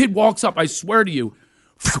 But this kid walks up. I swear to you.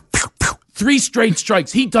 3 straight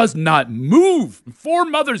strikes. He does not move. 4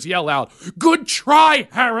 mothers yell out, "Good try,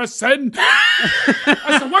 Harrison."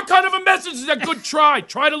 I said, what kind of a message is that, good try?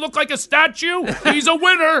 Try to look like a statue? He's a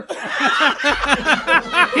winner.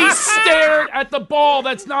 He stared at the ball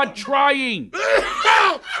that's not trying.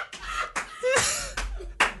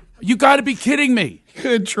 You got to be kidding me.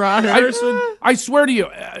 Good try, Harrison. I swear to you.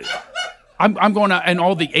 I'm going out, and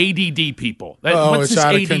all the ADD people. What's this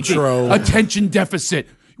out ADD? of control. Attention deficit.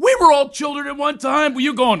 We we're all children at one time. Were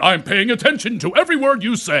you going, I'm paying attention to every word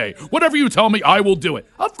you say. Whatever you tell me, I will do it.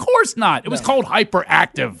 Of course not. It was called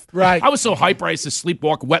hyperactive. Right. I was so hyper I used to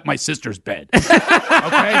sleepwalk, wet my sister's bed.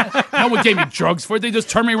 Okay? No one gave me drugs for it. They just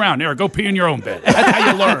turned me around. There, go pee in your own bed. That's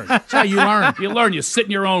how you learn. That's how you learn. You learn. You sit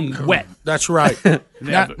in your own wet. That's right.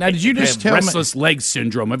 Now, did you just tell me? Restless leg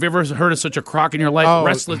syndrome. Have you ever heard of such a crock in your leg? Oh.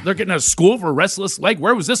 Restless. They're getting out of school for a restless leg.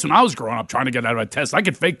 Where was this when I was growing up trying to get out of a test? I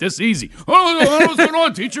could fake this easy. Oh, I don't know what's going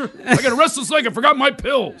on, teacher. I got a restless leg. I forgot my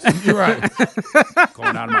pills. You're right.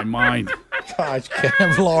 Going out of my mind. Gosh,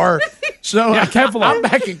 Kevlar. So Yeah, Kevlar. I'm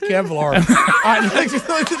back at Kevlar.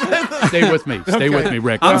 Stay with me. Stay with me,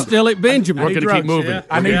 Rick. I'm still at Benjamin. We're going to keep moving. Yeah.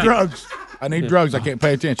 I need drugs. I need drugs. I can't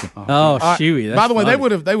pay attention. Oh, Shuey. By the way,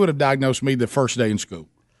 they would have diagnosed me the first day in school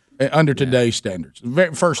under today's standards.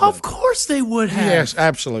 First day. Of course they would have. Yes,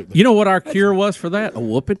 absolutely. You know what our cure was for that? A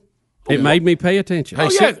whooping. It made me pay attention. Oh,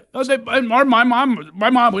 yeah. My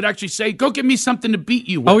mom would actually say, go get me something to beat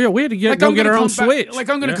you with. Oh, yeah, we had to go get our own switch. Like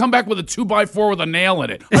I'm going to come back with a 2x4 with a nail in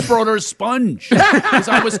it. I brought her a sponge because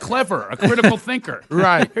I was clever, a critical thinker.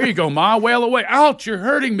 Right. Here you go, Ma. Wail away. Ouch, you're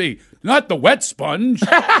hurting me. Not the wet sponge.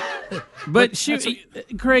 But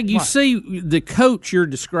Craig, you see the coach you're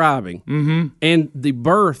describing and the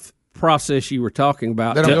birth process you were talking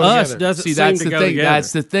about They don't to go us together. doesn't See, seem that's to the go thing. together.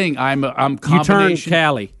 That's the thing. I'm You turned combination.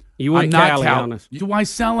 Cali. You went I'm not Cali Cali. on us. Do I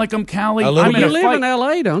sound like I'm Cali? A little I'm bit. in You a live fight. in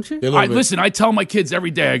L.A., don't you? Listen, I tell my kids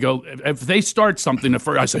every day, I go, if they start something,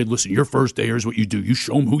 I say, listen, your first day, here's what you do. You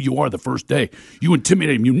show them who you are the first day. You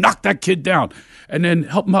intimidate him. You knock that kid down. And then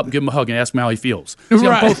help him up and give him a hug and ask him how he feels. See, I'm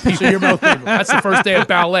Right. both people. So you're both people. That's the first day of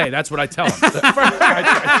ballet. That's what I tell them.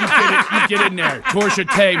 You get in there.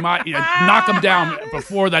 Torchete, knock him down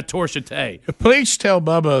before that torchete. Please tell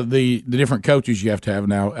Bubba the different coaches you have to have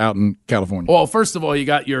now out in California. Well, first of all, you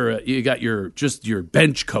got your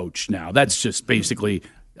bench coach now. That's just basically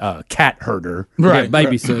cat herder, Right.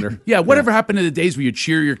 Babysitter. Yeah, whatever happened to the days where you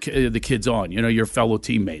cheer the kids on? You know, your fellow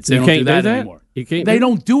teammates. They You don't can't do that do that? anymore. You can't They do-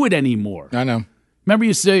 don't do it anymore. I know. Remember,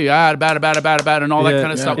 you say about and all that Yeah,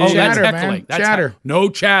 kind of yeah. stuff. Yeah. Oh, that's Chatter, man. heckling. That's Chatter. No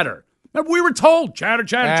chatter. Remember, we were told chatter.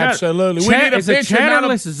 Absolutely. We need a Is it picture, not a-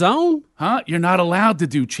 chatterless zone? Huh? You're not allowed to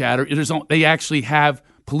do chatter. They actually have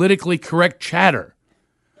politically correct chatter.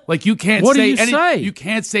 Like you can't What do say you say? You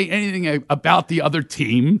can't say anything about the other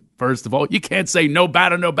team. First of all, you can't say no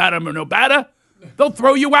batter. They'll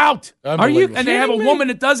throw you out. Are you And they have a kidding me? woman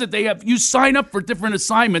that does it. You sign up for different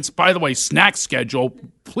assignments. By the way, snack schedule.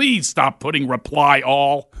 Please stop putting reply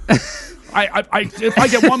all. If I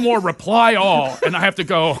get one more reply all, and I have to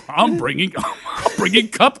go, I'm bringing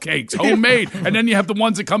cupcakes, homemade, and then you have the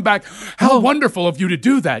ones that come back. How wonderful of you to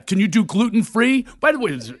do that. Can you do gluten free? By the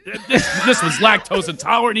way, this was lactose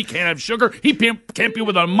intolerant. He can't have sugar. He can't be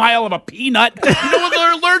with a mile of a peanut. You know what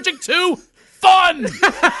they're allergic to? Fun.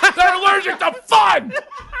 They're allergic to fun.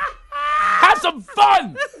 Have some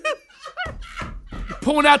fun.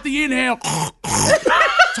 Pulling out the inhale.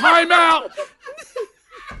 Time out.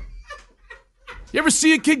 You ever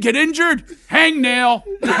see a kid get injured? Hangnail.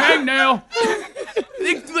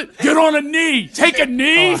 Get on a knee. Take a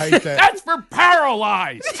knee. Oh, I hate that. That's for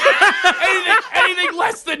paralyzed. anything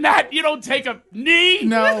less than that, you don't take a knee.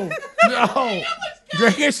 No.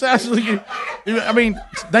 Greg, it's actually, I mean,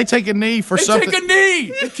 they take a knee for They something. take a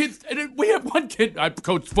knee. The kids, we have one kid. I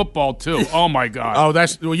coach football too. Oh my god. Oh,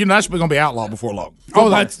 that's going to be outlawed before long.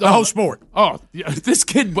 That's the whole sport. Oh, yeah, this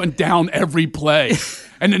kid went down every play,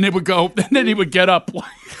 and then they would go, and then he would get up.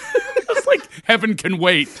 It's like heaven can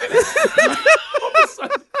wait. All of a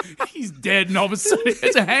sudden, he's dead, and all of a sudden,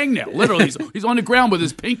 it's a hangnail. Literally, he's on the ground with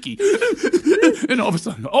his pinky, and all of a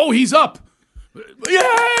sudden, oh, he's up!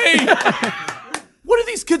 Yay! What are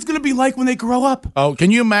these kids going to be like when they grow up? Oh,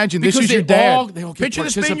 can you imagine? Because this is they your dad. all get Picture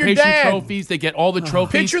this being your participation dad. trophies. They get all the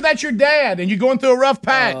trophies. Picture that's your dad, and you're going through a rough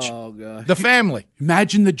patch. Oh, God. The family.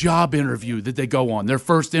 Imagine the job interview that they go on, their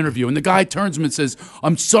first interview, and the guy turns to him and says,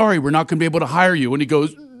 I'm sorry, we're not going to be able to hire you. And he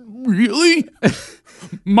goes, really?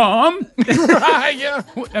 Mom? Right, yeah.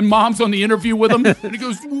 And Mom's on the interview with him, and he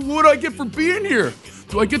goes, what do I get for being here?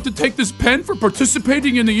 Do I get to take this pen for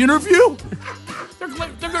participating in the interview?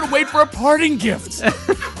 They're going to wait for a parting gift.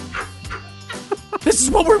 This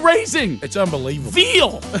is what we're raising. It's unbelievable.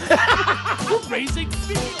 Veal. We're raising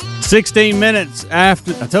veal. 16 minutes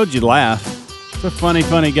after. I told you to laugh. It's a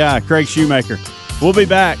funny guy, Craig Shoemaker. We'll be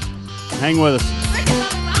back. Hang with us.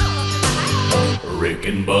 Rick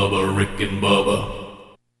and Bubba, Rick and Bubba.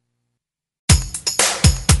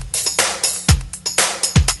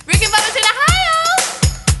 Rick and Bubba's in Ohio.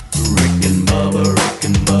 Rick and Bubba, Rick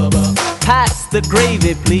and Bubba. Pass the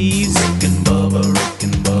gravy, please. Rick and Bubba, Rick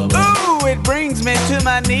and Bubba. Ooh, it brings me to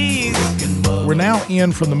my knees. Rick and Bubba. we're now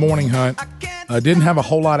in from the morning hunt. Didn't have a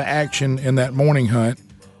whole lot of action in that morning hunt.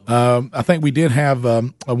 I think we did have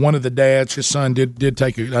one of the dads. His son did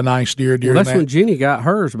take a nice deer. Well, that's when Jenny got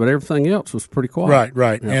hers, but everything else was pretty quiet.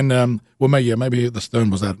 Right. Yeah. And maybe the stone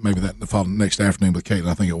was that the following next afternoon with Caitlin.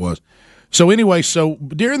 I think it was. So anyway,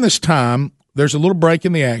 during this time, there's a little break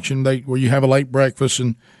in the action where you have a late breakfast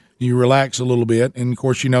and you relax a little bit. And of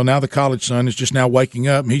course, now the college son is just now waking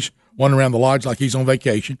up and he's wandering around the lodge like he's on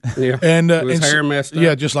vacation. Yeah, and with his hair messed up.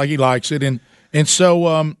 Yeah, just like he likes it. And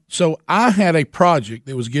so I had a project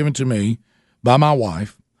that was given to me by my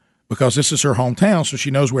wife because this is her hometown, so she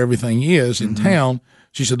knows where everything is in town.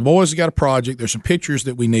 She said, the boys have got a project. There's some pictures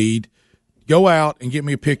that we need. Go out and get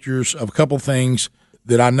me pictures of a couple things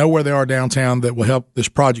that I know where they are downtown that will help this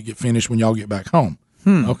project get finished when y'all get back home.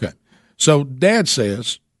 Okay. So Dad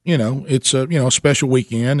says, it's a special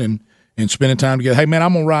weekend and spending time together. Hey, man,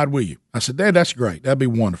 I'm going to ride with you. I said, Dad, that's great. That'd be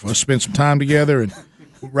wonderful. Let's spend some time together and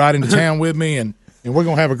ride into town with me, and we're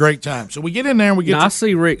going to have a great time. So we get in there, and we get I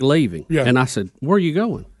see Rick leaving, and I said, where are you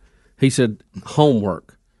going? He said,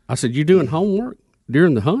 homework. I said, you doing homework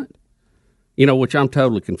during the hunt? Which I'm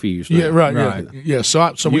totally confused. Yeah, right. Yeah.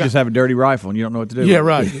 So you just have a dirty rifle, and you don't know what to do. Yeah,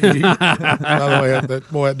 right. By the way,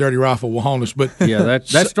 that dirty rifle will haunt us. But yeah,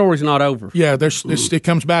 that story's not over. Yeah, it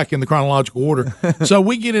comes back in the chronological order. So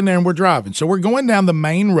we get in there, and we're driving. So we're going down the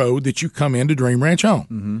main road that you come into Dream Ranch home.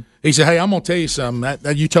 Mm-hmm. He said, hey, I'm going to tell you something.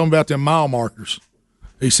 That you told me about them mile markers.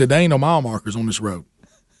 He said, there ain't no mile markers on this road.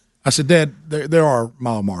 I said, Dad, there are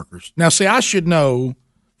mile markers. Now, see, I should know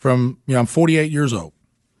from, I'm 48 years old.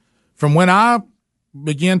 From when I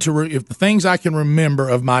begin if the things I can remember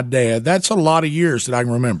of my dad, that's a lot of years that I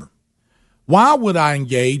can remember. Why would I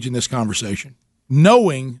engage in this conversation?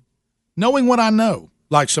 Knowing what I know,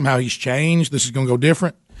 like somehow he's changed, this is going to go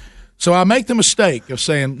different. So I make the mistake of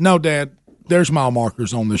saying, no, Dad, there's mile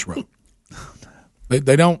markers on this road.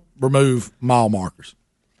 They don't remove mile markers.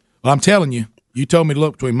 Well, I'm telling you, you told me to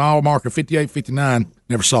look between mile marker 58, 59,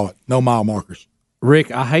 never saw it. No mile markers. Rick,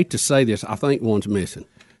 I hate to say this. I think one's missing.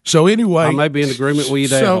 So anyway, I may be in agreement with you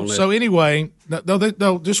there. So anyway,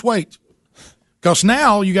 no, just wait, because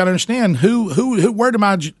now you got to understand where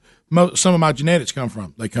do some of my genetics come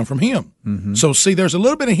from? They come from him. Mm-hmm. So see, there's a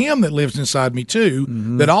little bit of him that lives inside me too.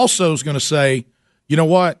 Mm-hmm. That also is going to say, you know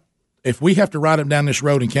what? If we have to ride him down this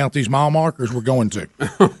road and count these mile markers, we're going to.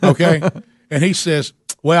 Okay, and he says,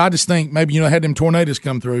 well, I just think maybe had them tornadoes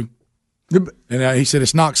come through, and he said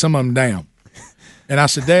it's knocked some of them down, and I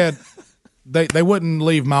said, Dad. They wouldn't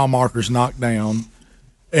leave mile markers knocked down.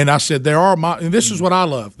 And I said, there are and this is what I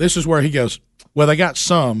love. This is where he goes, well, they got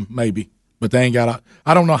some, maybe, but they ain't got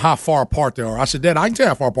I don't know how far apart they are. I said, Dad, I can tell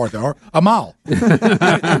how far apart they are. A mile.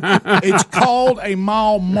 It's called a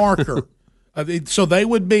mile marker. So they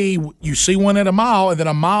would be, you see one at a mile, and then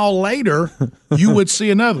a mile later, you would see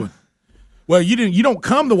another one. Well, you don't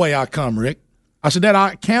come the way I come, Rick. I said, Dad,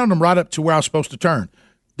 I counted them right up to where I was supposed to turn.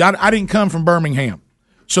 I didn't come from Birmingham.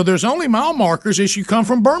 So there's only mile markers as you come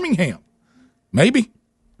from Birmingham. Maybe.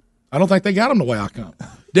 I don't think they got them the way I come.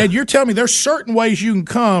 Dad, you're telling me there's certain ways you can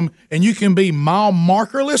come and you can be mile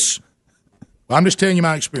markerless? Well, I'm just telling you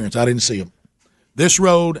my experience. I didn't see them. This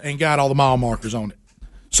road ain't got all the mile markers on it.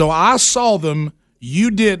 So I saw them. You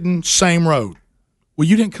didn't. Same road. Well,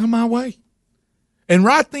 you didn't come my way. And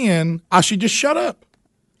right then, I should just shut up.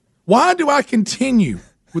 Why do I continue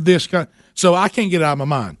with this? So I can't get it out of my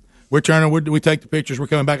mind. We're turning, we take the pictures, we're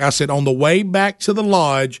coming back. I said, on the way back to the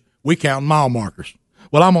lodge, we count mile markers.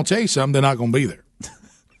 Well, I'm going to tell you something, they're not going to be there.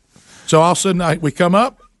 So all of a sudden, we come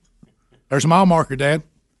up, there's a mile marker, Dad.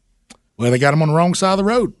 Well, they got them on the wrong side of the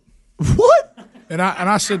road. What? And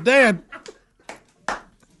I said, Dad,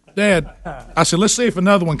 I said, let's see if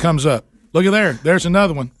another one comes up. Look at there, there's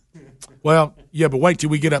another one. Well, yeah, but wait till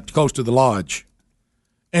we get up close to the lodge.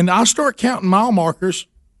 And I start counting mile markers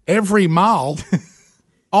every mile.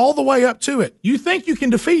 All the way up to it. You think you can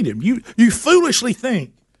defeat him. You foolishly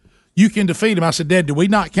think you can defeat him. I said, Dad, did we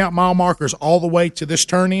not count mile markers all the way to this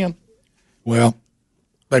turn in? Well,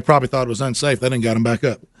 they probably thought it was unsafe. They didn't got him back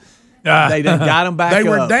up. They done got them back up. They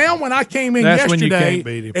were down when I came in yesterday, when you can't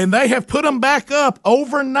beat him. And they have put them back up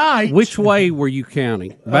overnight. Which way were you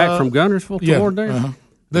counting? Back from Gunnersville toward there? Uh-huh.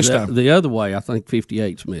 This time. The other way, I think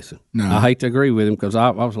 58's missing. No. I hate to agree with him because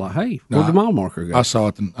I was like, hey, where'd the mile marker go? I saw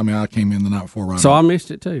it. I came in the night before. So I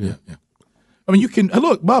missed it too. Yeah. I mean, you can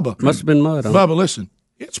look, Bubba. Must have been mud. Bubba, listen,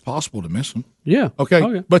 it's possible to miss them. Yeah. Okay. Oh,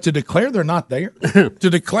 yeah. But to declare they're not there, to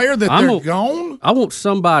declare that they're gone. I want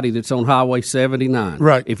somebody that's on Highway 79.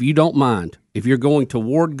 Right. If you don't mind, if you're going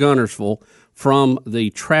toward Gunnersville from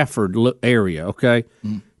the Trafford area, okay,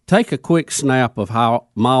 take a quick snap of how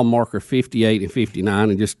mile marker 58 and 59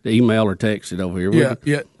 and just email or text it over here.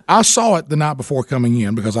 Yeah. I saw it the night before coming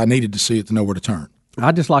in because I needed to see it to know where to turn.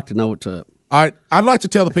 I'd just like to know what's up. I'd like to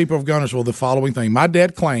tell the people of Gunnersville the following thing. My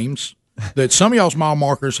dad claims that some of y'all's mile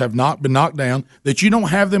markers have not been knocked down, that you don't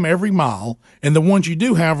have them every mile, and the ones you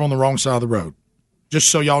do have are on the wrong side of the road. Just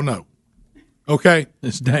so y'all know. Okay?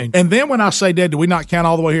 It's dangerous. And then when I say, Dad, do we not count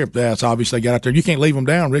all the way here? That's obvious they got out there. You can't leave them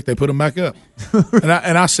down, Rick. They put them back up. and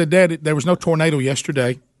I said, Dad, there was no tornado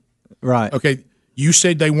yesterday. Right. Okay. You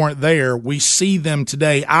said they weren't there. We see them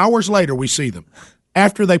today. Hours later, we see them.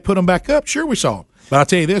 After they put them back up, sure, we saw them. But I'll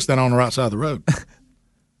tell you this, they're on the right side of the road.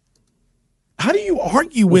 How do you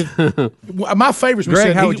argue with my favorites?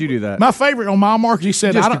 Greg, how would you do that? My favorite on mile markers, he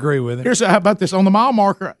said, Just I don't agree with it. Here's how about this on the mile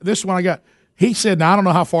marker. This one I got. He said, "Now I don't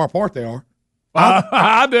know how far apart they are."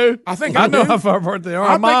 I do. I think I I know do. how far apart they are.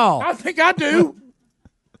 I A mile. I think I do.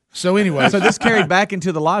 So anyway, So this carried back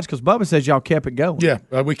into the lodge because Bubba says y'all kept it going. yeah,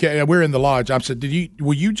 we're in the lodge. I said,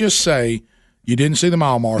 will you just say you didn't see the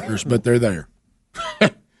mile markers, but they're there?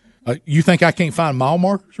 You think I can't find mile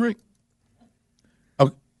markers, Rick?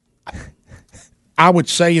 I would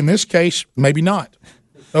say in this case, maybe not.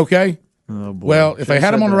 Okay. Oh, boy. Well, if they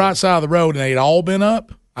had them on the right side of the road and they'd all been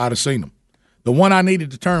up, I'd have seen them. The one I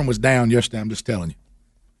needed to turn was down yesterday. I'm just telling you.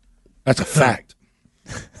 That's a fact.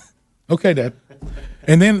 Okay, Dad.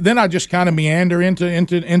 And then I just kind of meander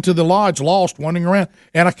into the lodge, lost, wandering around.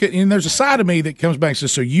 And there's a side of me that comes back and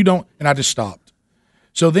says, so you don't, and I just stopped.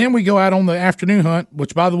 So then we go out on the afternoon hunt,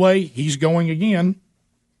 which, by the way, he's going again.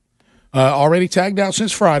 Already tagged out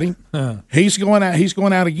since Friday. He's going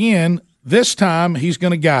out again. This time he's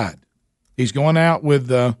going to guide. He's going out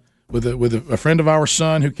with a friend of our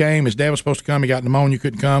son who came. His dad was supposed to come. He got pneumonia,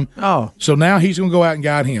 couldn't come. Oh. So now he's going to go out and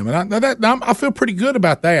guide him. And I feel pretty good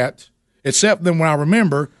about that, except then when I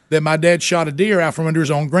remember that my dad shot a deer out from under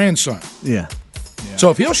his own grandson. Yeah. So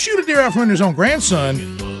if he'll shoot a deer out from under his own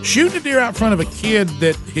grandson, shooting a deer out in front of a kid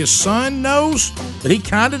that his son knows, that he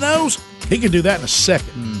kind of knows, he can do that in a second.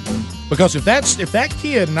 Mm-hmm. Because if that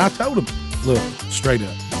kid, and I told him, look, straight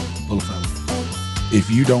up, little fella,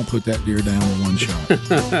 if you don't put that deer down in one shot,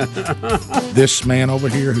 this man over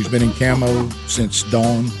here who's been in camo since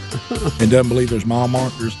dawn and doesn't believe there's mile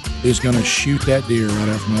markers is going to shoot that deer right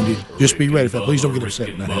out from under you. Just be ready for that. Please don't get upset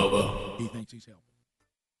when that happens. He thinks he's helping.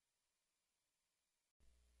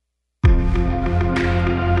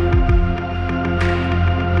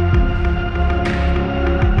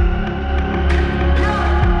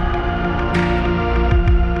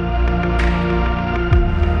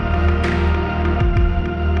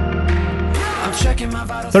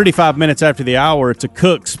 35 minutes after the hour, it's a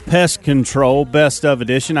Cook's Pest Control Best of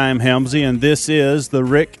Edition. I am Helmsy, and this is the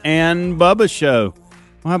Rick and Bubba Show.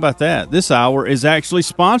 Well, how about that? This hour is actually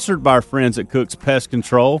sponsored by our friends at Cook's Pest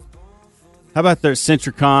Control. How about their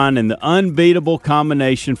Centricon and the unbeatable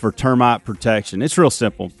combination for termite protection? It's real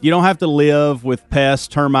simple. You don't have to live with pests,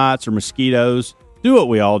 termites, or mosquitoes. Do what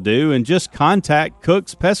we all do and just contact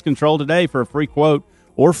Cook's Pest Control today for a free quote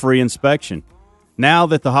or free inspection. Now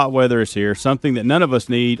that the hot weather is here, something that none of us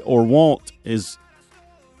need or want is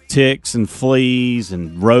ticks and fleas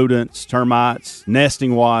and rodents, termites,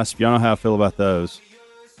 nesting wasps. Y'all know how I feel about those.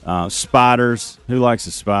 Spiders. Who likes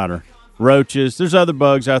a spider? Roaches. There's other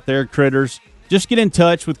bugs out there, critters. Just get in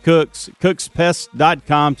touch with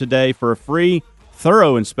cookspest.com today for a free,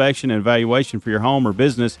 thorough inspection and evaluation for your home or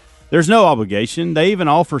business. There's no obligation. They even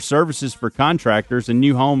offer services for contractors and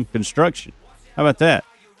new home construction. How about that?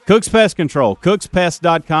 Cook's Pest Control,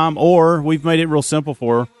 cookspest.com, or we've made it real simple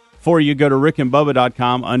for you. Go to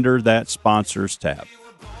rickandbubba.com under that sponsors tab.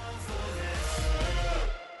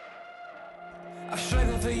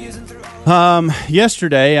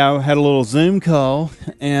 Yesterday I had a little Zoom call,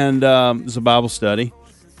 and it was a Bible study,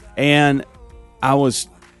 and I was,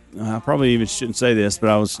 I probably even shouldn't say this, but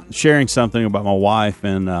I was sharing something about my wife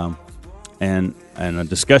and a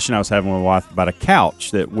discussion I was having with my wife about a couch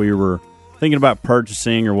that we were thinking about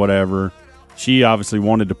purchasing or whatever. She obviously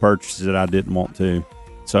wanted to purchase it. I didn't want to.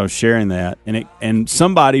 So I was sharing that. And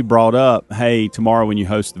somebody brought up, hey, tomorrow when you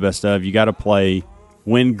host the best of, you got to play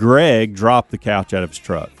When Greg Dropped the Couch Out of His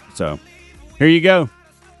Truck. So here you go.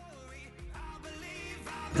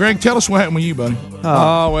 Greg, tell us what happened with you, buddy.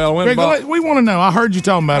 Greg, we want to know. I heard you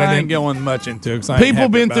talking about it. I ain't going much into it. People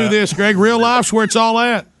been through this, Greg. Real life's where it's all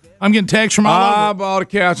at. I'm getting texts from all over. I bought a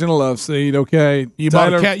couch and a love seat, okay? You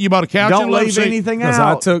bought a couch and a love seat? Don't leave anything out.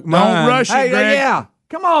 I took mine. Don't rush it, Greg. Yeah,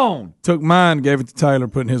 come on. Took mine, gave it to Taylor,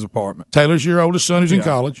 put in his apartment. Taylor's your oldest son who's in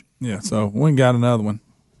college. Yeah, so we got another one.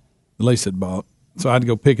 At least it bought. So I had to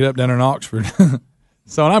go pick it up down in Oxford.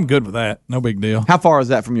 So I'm good with that. No big deal. How far is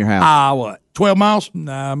that from your house? What? 12 miles?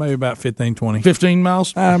 Nah, maybe about 15, 20. 15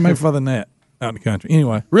 miles? Maybe further than that out in the country.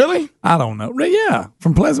 Anyway. Really? I don't know. Yeah,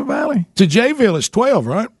 from Pleasant Valley. To Jayville, it's 12,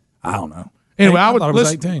 right? I don't know. Anyway, I thought it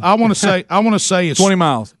was 18. I want to say it's 20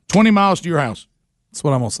 miles. 20 miles to your house. That's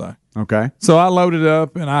what I'm going to say. Okay. So I load it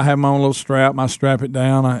up, and I have my own little strap. I strap it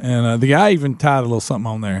down, and the guy even tied a little something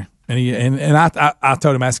on there. And I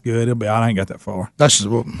told him that's good. It'll be. I ain't got that far. That's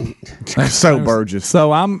so Burgess.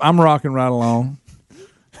 So I'm rocking right along.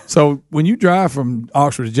 So when you drive from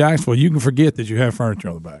Oxford to Jacksonville, you can forget that you have furniture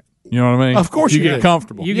on the back. You know what I mean? Of course you you get do.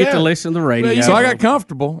 comfortable. You get to listen to the radio. So I got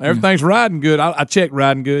comfortable. Everything's riding good. I checked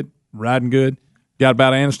riding good. Got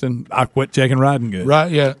about Anniston. I quit checking riding good.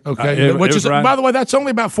 Right? Yeah. Okay. Which is, by the way, that's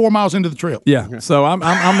only about 4 miles into the trip. Yeah. So I'm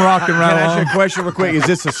rocking right Can I along. ask you a question real quick? Is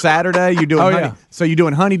this a Saturday? You doing? Yeah. So you're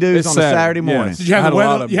doing honeydews It's on a Saturday morning? yes. Did you have the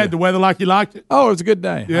weather? You had the weather like you liked it? Oh, it was a good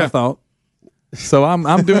day. Yeah. I thought. So I'm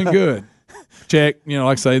doing good. Check. Like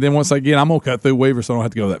I say. Then once I get, I'm gonna cut through Weaver, so I don't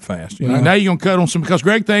have to go that fast. You know? Now you're gonna cut on some because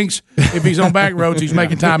Greg thinks if he's on back roads, he's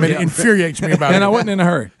making time. It infuriates me about it. And I wasn't in a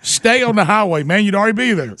hurry. Stay on the highway, man. You'd already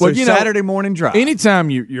be there. Well, Saturday morning drive. Anytime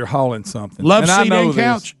you're hauling something, Love and I seat know and this.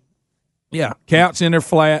 couch. Yeah, couch in there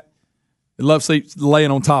flat. The love seat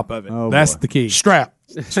laying on top of it. Oh, That's boy. the key. Strap.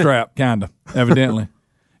 Kind of. Evidently,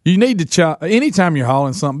 you need to chop. Anytime you're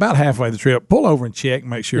hauling something, about halfway the trip, pull over and check, and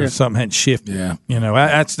make sure something hadn't shifted.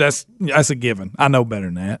 Yeah. That's a given. I know better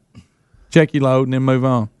than that. Check your load and then move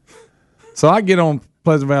on. So I get on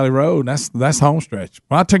Pleasant Valley Road. That's home stretch.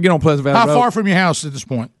 When I get on Pleasant Valley How Road, far from your house at this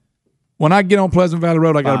point? when I get on Pleasant Valley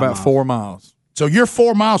Road, I got about 4 miles. So you're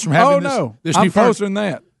 4 miles from having this I'm new closer than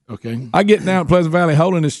that. Okay. I get down to Pleasant Valley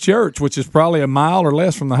Holiness Church, which is probably a mile or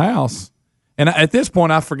less from the house. And at this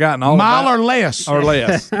point, I've forgotten all Mile about or less. Or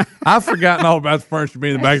less. I've forgotten all about the furniture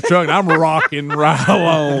being in the back of the truck, and I'm rocking right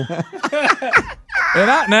along.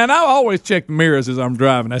 And I always check the mirrors as I'm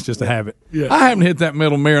driving. That's just a habit. Yeah. I haven't hit that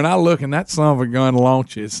middle mirror, and I look, and that son of a gun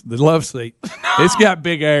launches the love seat. It's got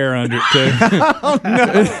big air under it, too. Oh,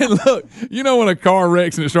 no. Look, you know when a car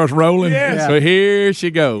wrecks and it starts rolling? Yes. So here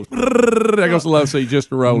she goes. There goes the love seat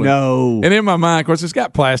just rolling. No. And in my mind, of course, it's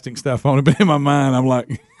got plastic stuff on it, but in my mind, I'm like,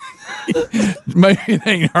 maybe it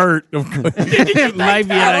ain't hurt. Maybe it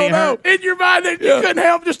ain't hurt. In your mind, that you couldn't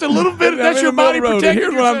help just a little bit. That's I'm your in the body middle of the road. protecting.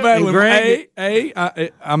 Here's what I'm battling.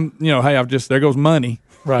 Greg- I'm I've just there goes money.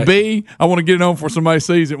 Right. B, I want to get it on before somebody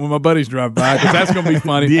sees it when my buddies drive by because that's going to be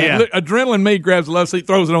funny. Yeah. Look, adrenaline me grabs the love seat,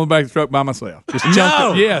 throws it on the back of the truck by myself. Just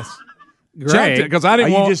chunked it. Yes. Chunked it because I Are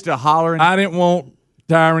didn't you want just a hollering? I didn't want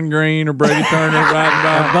Tyron Green or Brady Turner riding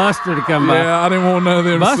by. Buster to come by. Yeah, I didn't want none of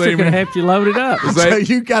them to Buster see could me. have helped you load it up. So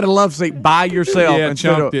you got a love seat by yourself. Yeah,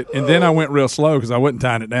 instead chunked of, it, and then I went real slow because I wasn't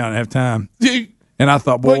tying it down and have time. And I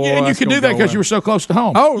thought, boy, Well, and you that's could gonna do that go because you well. were so close to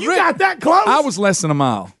home. Oh, you Rick, got that close? I was less than a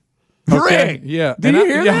mile. Greg, Yeah. Did you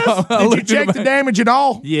hear this? I Did you looked in check the back. damage at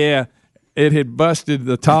all? Yeah. It had busted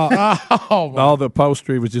the top. Oh, All the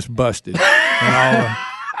upholstery was just busted.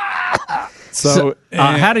 So,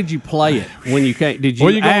 how did you play it when you came? Did you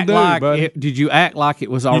What you gonna act do, like buddy? did you act like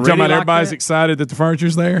it was you already? talking about like everybody's that? excited that the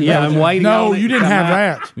furniture's there? Yeah, I'm waiting. no, on it you to didn't come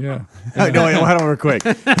have out. that. Yeah. no, wait, hold on real quick.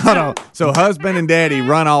 Hold on. So husband and daddy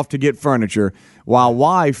run off to get furniture while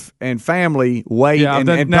wife and family wait Yeah,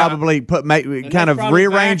 and now- probably kind of probably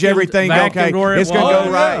rearrange vacuumed- everything. vacuumed Okay, where it it's going to was.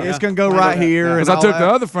 go right. Yeah. It's going to go right here. Because and I took all the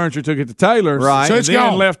that. other furniture, took it to Taylor's. Right. So And it's then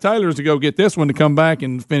gone. left Taylor's to go get this one to come back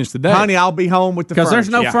and finish the day. Honey, I'll be home with the Because there's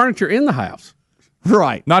no furniture. furniture in the house.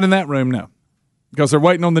 Right. Not in that room, no. Because they're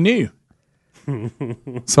waiting on the new.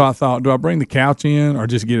 So I thought, do I bring the couch in or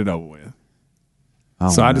just get it over with?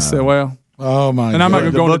 So I just said, well, Oh my! and I'm not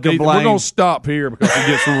going to go into book of detail. We're blame. going to stop here because it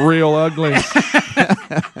gets real ugly.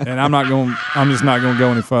 And I'm just not going to go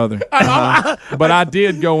any further. But I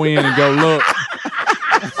did go in and go, look,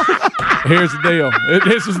 here's the deal.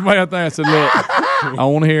 This is my thing. I said, look, I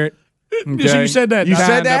want to hear it. Okay. You said that. You said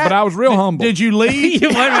Kinda, that? but I was real humble. Did you leave?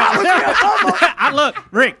 Wait a minute. Look,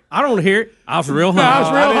 Rick, I don't want to hear it. I was real humble. I was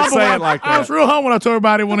real I didn't humble. say when it like I was that. real humble when I told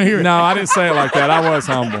everybody I want to hear it. No, I didn't say it like that. I was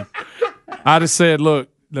humble. I just said, look,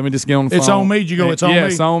 let me just get on the phone. It's on me. You go, it's on yeah, me.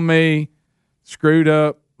 it's on me. Screwed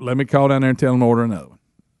up. Let me call down there and tell them to order another one.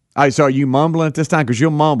 All right, so are you mumbling at this time? Because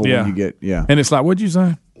you'll mumble Yeah. when you get, yeah. And it's like, what'd you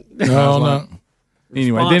say? No, no.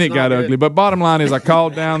 Anyway, then it not got good. ugly. But bottom line is I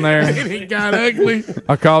called down there. It got ugly.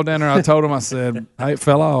 I called down there. I told them, I said, hey, it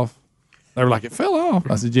fell off. They were like, it fell off.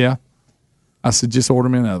 I said, yeah. I said, just order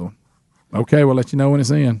me another one. Okay, we'll let you know when it's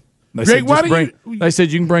in. They Greg, said, why just do bring, they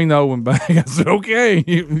said, you can bring the old one back. I said, okay,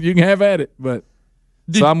 you can have at it. But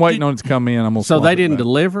so I'm waiting on it to come in. I'm gonna So swap they it didn't back.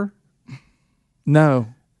 deliver? No.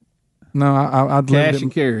 No, I'd Cash lived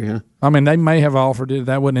and it. carry, huh? I mean, they may have offered it.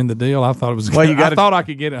 That wasn't in the deal. I thought it was. Well, you I gotta- thought I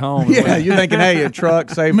could get it home. Yeah, you're thinking, hey, a truck,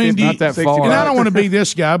 save I mean, 50, not that 60 far. And I bucks. don't want to be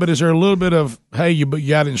this guy, but is there a little bit of, hey, you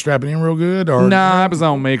got it and strap it in real good? Or Nah, that was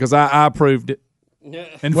on me because I approved it.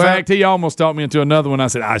 In fact, he almost talked me into another one. I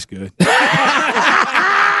said, "That's good."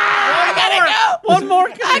 One more.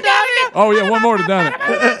 I got it. Oh yeah, one more to done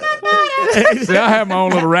it. See, I had my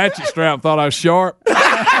own little ratchet strap and thought I was sharp.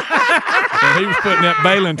 And he was putting that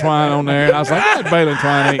baling twine on there, and I was like, that baling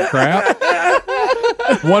twine ain't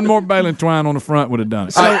crap. One more baling twine on the front would have done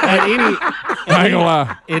it. So at any, I ain't gonna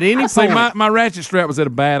lie. At any See, point, my ratchet strap was at a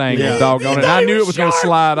bad angle, Yeah. doggone it. I knew it was going to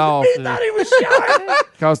slide off.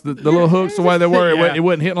 Because the little hooks, the way they were, it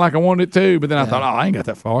wasn't hitting like I wanted it to. But then I thought, I ain't got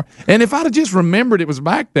that far. And if I'd have just remembered it was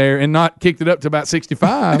back there and not kicked it up to about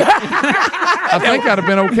 65, I think I'd have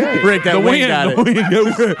been okay. Rick, that the wind got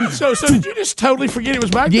it. So did you just totally forget it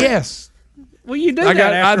was back there? Yes. well, you do I that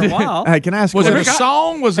got- after I a did. while. Hey, can I ask Was you it a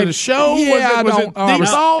song? Was it a show? Yeah, was it deep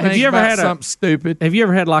song? Have you ever had something stupid? Have you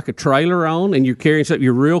ever had like a trailer on and you're carrying something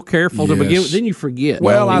you're real careful to begin with, then you forget?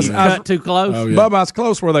 Well, I you was- cut too close. Bubba, I was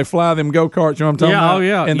close where they fly them go-karts, you know what I'm talking Yeah, about? oh,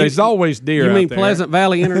 yeah. And You- there's always deer You out mean there. Pleasant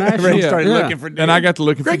Valley International? Rick started Yeah. looking for deer. And I got to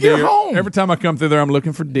looking for Greg, deer. you're home. Every time I come through there, I'm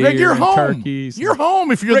looking for deer Greg, you're and home. turkeys. You're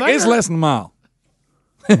home if you're Rick, there. it's less than a mile.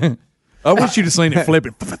 I wish you'd have seen it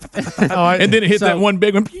flipping. And then it hit So- that one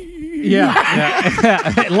big one. Yeah.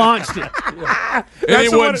 It launched it. And That's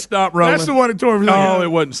it the one wouldn't stop rolling. That's the one that tore everything. Oh, it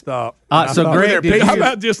wouldn't stop. So Greg, did How you,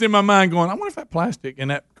 about just in my mind going, I wonder if that plastic and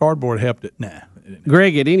that cardboard helped it? Nah.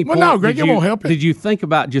 Greg, at any Well, point, no, Greg, did it you, won't help it. Did you think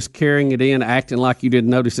about just carrying it in, acting like you didn't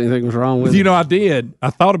notice anything was wrong with You it? know, I did. I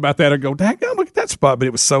thought about that. I go, dang, look at that spot, but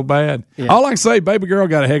it was so bad. Yeah. All I can say, baby girl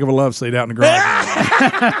got a heck of a love seat out in the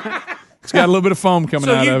garage. It's got a little bit of foam coming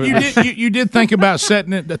So out of it. you did think about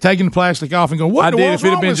setting it, taking the plastic off, and going, "What?" I the did. world's If it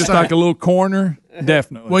had wrong been with just that? like a little corner,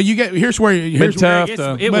 definitely. Well, you get here's where here's tough. It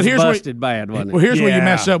But was here's where- busted bad, wasn't it? Well, here's where you Yeah.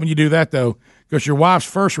 mess up when you do that, though, because your wife's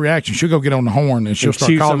first reaction, she'll go get on the horn and she'll And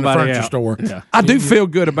start chew calling the somebody furniture out. store. Yeah. I do feel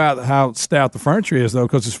good about how stout the furniture is, though,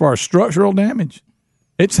 because as far as structural damage,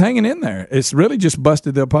 it's hanging in there. It's really just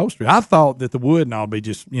busted the upholstery. I thought that the wood and all be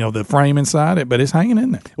just, the frame inside it, but it's hanging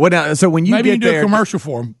in there. Well, now, so when you Maybe you get can do there, a commercial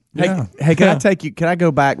for them. Hey, can I take you? Can I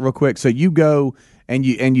go back real quick? So you go and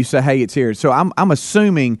you say, "Hey, it's here." So I'm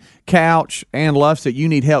assuming Couch and Luffs that you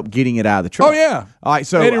need help getting it out of the truck. Oh, yeah. All right.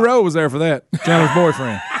 So Eddie Rowe was there for that. Chandler's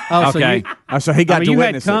boyfriend. Oh, okay. So So he got to you had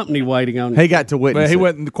witness company waiting on you. He got to witness. Well, he it.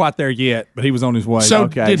 wasn't quite there yet, but he was on his way. So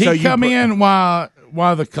Okay, did he so you come in while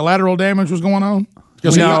the collateral damage was going on? No,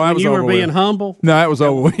 When that was you were over being with. humble. No, that was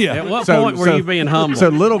over with. Yeah. At what point were you being humble? So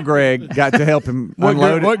little Greg got to help him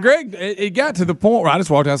unload it. Greg, it got to the point where I just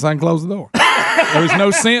walked outside and closed the door. There was no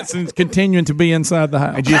sense in continuing to be inside the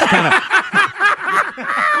house. And just kind of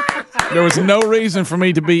There was no reason for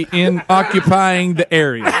me to be occupying the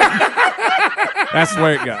area. That's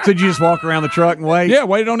where it got. So did you just walk around the truck and wait? Yeah,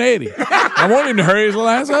 waited on Eddie. I wanted him to hurry his little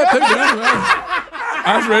ass up, too.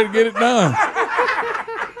 I was ready to get it done.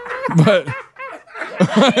 But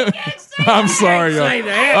I'm sorry, y'all.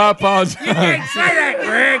 I apologize. You can't say that,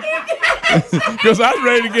 Greg. Because I was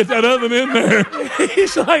ready to get that oven in there.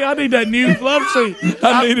 He's like, I need that new love seat.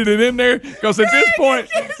 I needed it in there because at this point,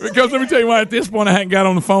 let me tell you why, at this point I hadn't got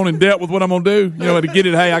on the phone and dealt with what I'm going to do. To get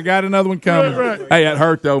it, hey, I got another one coming. Right. Hey, that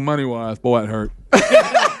hurt, though, money-wise. Boy, that hurt.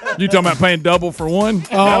 You talking about paying double for one?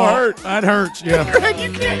 Oh, That hurt. That hurts, yeah. Greg,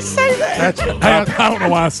 you can't say that. I don't know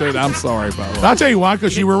why I said that. I'm sorry, by the way. I'll tell you why,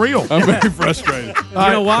 because you were real. I'm very frustrated. You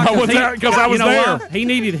know why? I was there 'cause I was there. Why? He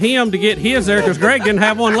needed him to get his there because Greg didn't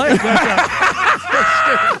have one left.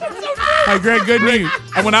 Hey, Greg, good news.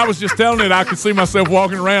 And when I was just telling it, I could see myself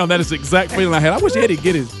walking around. That is the exact feeling I had. I wish Eddie'd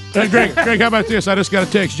get his. Hey, Greg, how about this? I just got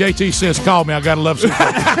a text. JT says, call me. I got a love seat.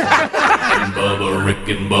 Bubba, Rick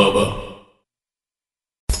and Bubba.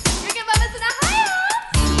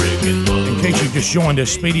 In case you just joined us,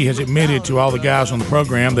 Speedy has admitted to all the guys on the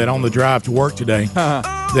program that on the drive to work today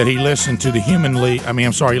that he listened to the he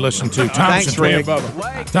listened to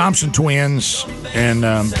Thompson Twins and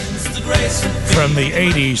from the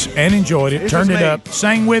 80s and enjoyed it, turned it up,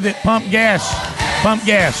 sang with it, pump gas.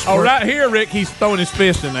 Oh, right here, Rick, he's throwing his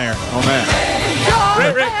fist in there on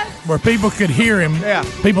that. Rick. Where people could hear him. Yeah.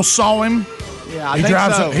 People saw him. Yeah,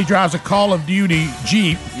 He drives a Call of Duty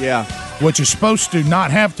Jeep. Yeah. Which is supposed to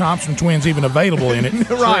not have Thompson Twins even available in it.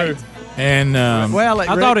 Right. And I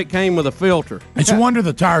thought it came with a filter. it's a wonder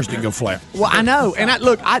the tires didn't go flat. Well, I know. And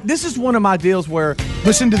this is one of my deals where.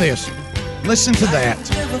 Listen to this. Listen to that.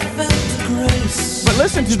 But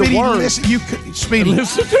listen to the words. Speedy.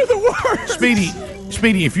 Listen to the words.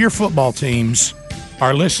 Speedy, if your football teams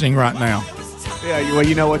are listening right now, Yeah, well,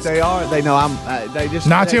 you know what they are. They know I'm. They just.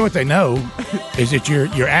 Now I tell you what they know is that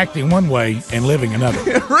you're acting one way and living another.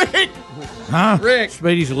 Rick. Huh? Rick.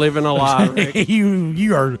 Speedy's living a lie. Rick.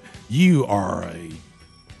 you ought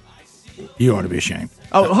to be ashamed.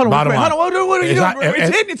 Oh, hold on. Bottom line. Hold on. What are you doing?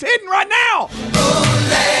 It's hidden right now.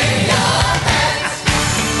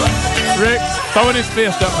 Rick throwing his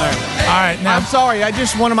fist up there. All right, now I'm sorry. I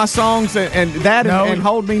just one of my songs and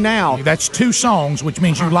Hold Me Now. That's two songs, which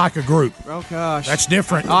means you like a group. Oh gosh, that's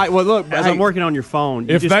different. All right, well look, as I'm working on your phone,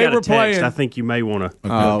 you if just they got a were text, playing, I think you may want to.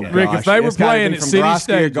 Oh, Rick, if they were playing at City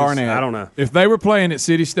Stages, I don't know. If they were playing at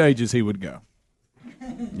City Stages, he would go.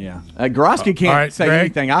 Yeah, Gorosky can't say Greg,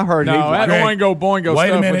 anything. I heard. No, that Oingo Boingo wait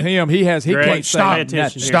stuff a minute. with him. He can't stop.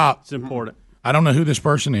 Stop. It's important. I don't know who this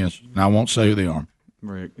person is, and I won't say who they are.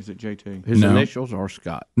 Rick, is it JT? His initials are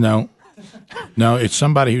Scott. No, it's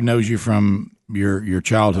somebody who knows you from your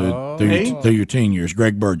childhood through your teen years.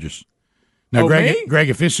 Greg Burgess. Now, Greg,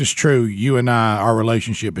 if this is true, you and our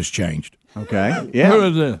relationship has changed. Okay. Yeah. Who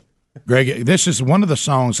is this? Greg, this is one of the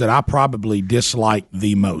songs that I probably dislike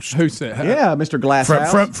the most. Who said? Yeah, Mr.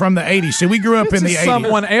 Glasshouse. From the 80s. See, we grew up in the 80s.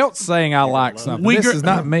 Someone else saying I like something. This is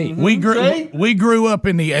not me. We grew up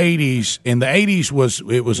in the 80s, and the 80s was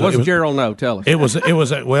Gerald know? Tell us. It was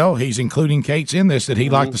well, he's including Kate's in this that he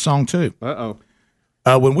liked the song too.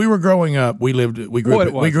 When we were growing up, we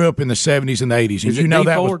grew up in the 70s and the 80s, and you know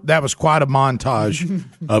that was quite a montage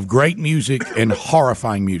of great music and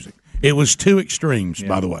horrifying music. It was two extremes,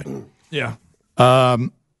 by the way. Yeah.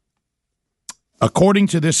 According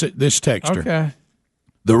to this texter,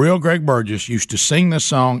 the real Greg Burgess used to sing this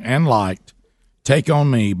song and liked "Take on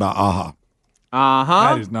Me" by Aha.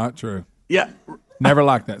 That is not true. Yeah. Never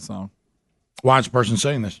liked that song. Why is the person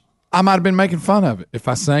saying this? I might have been making fun of it if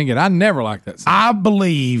I sang it. I never liked that song. I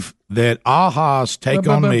believe that Aha's "Take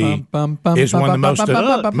on Me" is one of the most.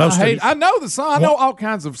 I know the song. I know all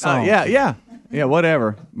kinds of songs. Yeah,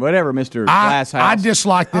 whatever, Mr. Glasshouse. I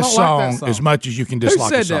dislike this song as much as you can dislike.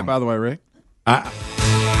 Who said the song. that, by the way, Rick? I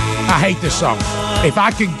hate this song. If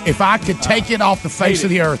I could take it off the face of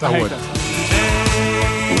the earth, I would.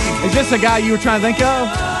 Is this the guy you were trying to think of?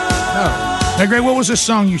 No. Now, Greg, what was this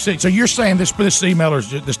song you said? So you're saying this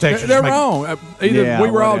emailer's this text? They're wrong. Either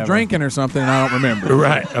we were all drinking or something, and I don't remember.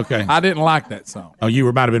 Right. Okay. I didn't like that song. Oh,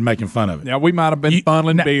 you might have been making fun of it. Yeah, we might have been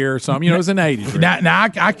funneling beer or something. It was in the 80s. Right? Now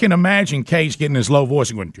I can imagine Case getting his low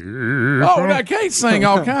voice and going. Oh, now Case sang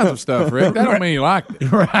all kinds of stuff, Rick. That don't mean you liked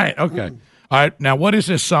it. Right. Okay. All right. Now, what is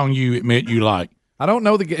this song you admit you like? I don't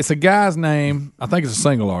know it's a guy's name. I think it's a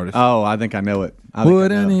single artist. Oh, I think I know it.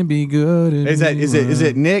 Wouldn't it be good? Is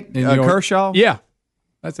it Nick Kershaw? Yeah,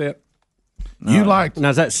 that's it. You like now?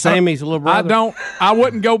 Is that Sammy's little brother? I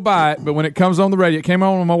wouldn't go buy it, but when it comes on the radio, it came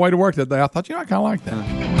on my way to work that day. I thought, I kind of like that.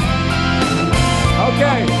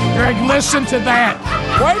 Okay, Greg, listen to that.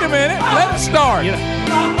 Wait a minute, let it start.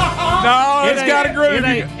 No, it's got a groove.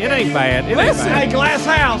 It ain't bad. Listen, hey,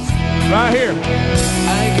 Glasshouse, right here.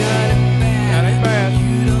 That ain't bad.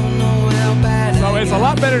 So it's a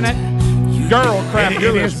lot better than that girl crap. It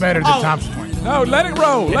is better than Thompson Twins. No, let it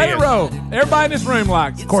roll. Let it roll. Everybody in this room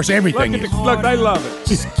likes it. Of course, everything is. Look, they love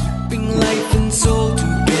it.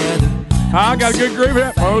 I got a good groove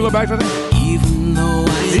here. Oh, look back to that.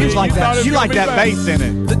 You like that? You like that bass in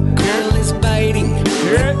it? The girl is biting.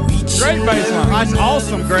 Hear it? Great bass line. That's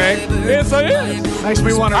awesome, Greg. Yes, it is. Makes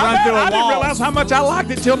me want to run through a wall. I didn't realize how much I liked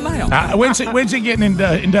it till now. When's it getting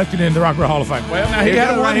inducted into the Rock and Roll Hall of Fame? Well, now he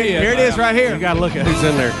got one here. Here it is, right here. You got to look at who's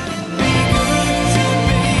in there.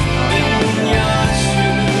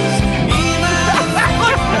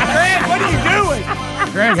 Greg, what are you doing?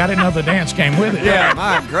 Greg, I didn't know the dance came with it. Yeah,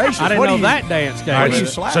 my gracious. I didn't know that dance came with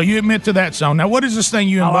it. So you admit to that song. Now, what is this thing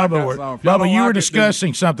you and Bubba were? Bubba, you were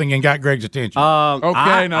discussing something and got Greg's attention. Okay,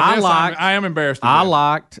 I am embarrassed. I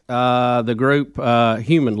liked the group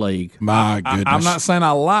Human League. My goodness. I'm not saying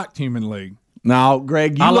I liked Human League. No,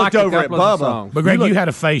 Greg, you looked over at Bubba. But Greg, you had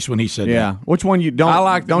a face when he said that. Yeah. Which one you don't? I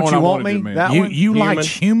liked Don't you want me? That one? You liked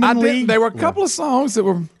Human League? There were a couple of songs that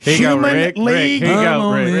were Human League. Here you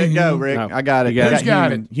go, Rick. Rick, go, Rick. No. I got it. Who's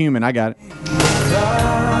got it? Human, I got it.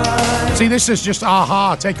 See, this is just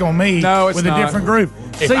Aha, Take on Me with a different group.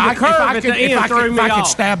 See, the curve at the end threw me off. If I could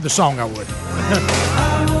stab the song, I would.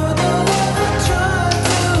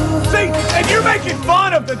 See, and you're making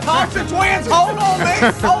fun of the Thompson Twins. Hold on,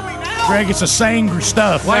 man. Hold me now. Greg, it's the same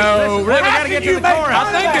stuff. No, we got to get to the chorus.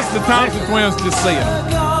 I think it's the Thompson Twins just see it.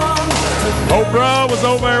 Oprah was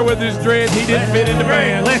over there with his dread. He didn't fit in the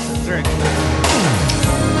band. Listen, Rick.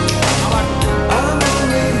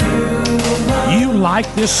 You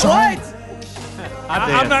like this song? What?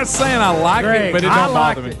 I'm not saying I like it, but it don't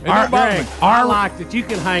bother me. It don't bother me. I liked it. You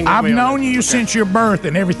can hang with I've me on known that. you since your birth,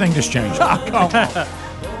 and everything just changed.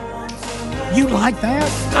 You like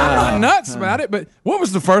that? I'm not nuts about it, but what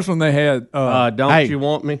was the first one they had? Don't you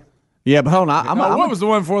want me? Yeah, but hold on. What was the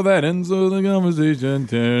one before that? And so the conversation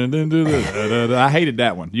turned into this. I hated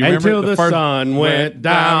that one. You remember Until the first sun went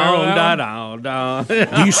down, down.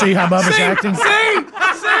 Do you see how Bubba's acting?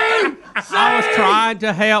 I was trying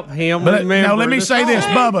to help him remember. Now, let me say this,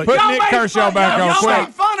 Bubba. Put Nick Kershaw back on quick.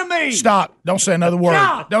 fun of me. Stop. Don't say another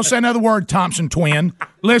word. Don't say another word, Thompson twin.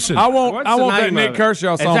 Listen. I want What's that the name Nick of it?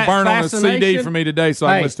 Kershaw Is song that burned on a CD Fascination? for me today so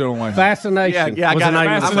I can listen to it on the way home. Fascination. Yeah, I was got the it.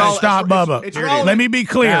 name of the Fascination. song. Stop, Bubba. It's rolling. Let me be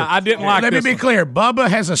clear. Yeah, I didn't like Let this me be one. clear. Bubba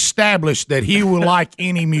has established that he will like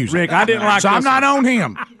any music. Rick, I didn't like so this I'm not on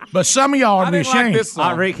him. But some of y'all I are be didn't like ashamed. this All right,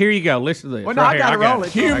 song. Rick, here you go. Listen to this. Well, no, I got to roll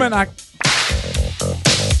it. Human,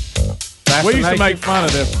 we used to make fun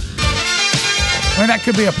of this one. I mean, that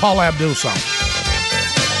could be a Paul Abdul song.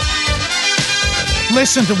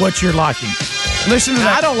 Listen to what you're liking. Listen to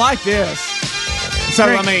that. I don't like this. So,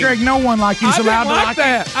 Greg, no one like you's I allowed didn't to like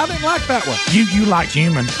that. I didn't like that one. You liked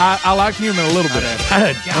Human. I liked Human a little bit.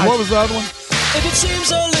 Good And what was the other one? If it seems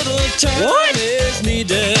a little time is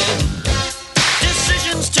needed,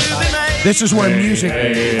 decisions to be made. This is where music.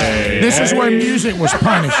 This is where music was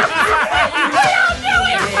punished.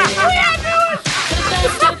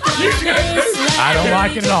 I don't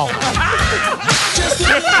like it at all.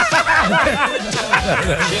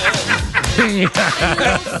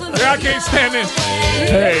 I can't stand this.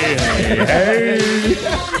 Hey.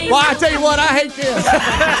 Well, I tell you what, I hate this.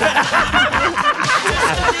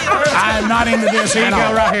 I am not into this Here you at go,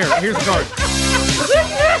 all. right here. Here's the card.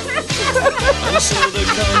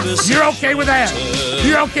 You're okay with that?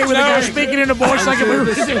 You're okay with the guy speaking in a voice like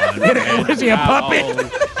was he a puppet?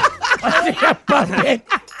 Was he a puppet?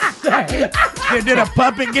 Did a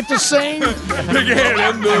puppet get to sing? Get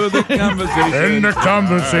into the conversation. In the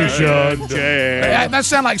conversation. That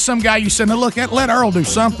sounds like some guy you said, "Now look, let Earl do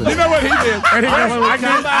something." You know what he did? And he goes,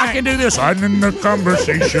 I can do this. I'm in the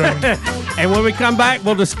conversation. And when we come back,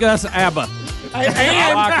 we'll discuss ABBA.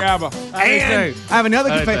 I like ABBA. And I have another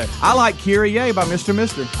good favorite. I like Kyrie by Mr.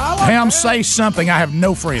 Mister. Ham, say something. I have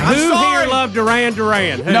no friends. Who here loved Duran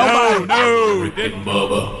Duran? Nobody. No. Rick and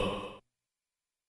Bubba.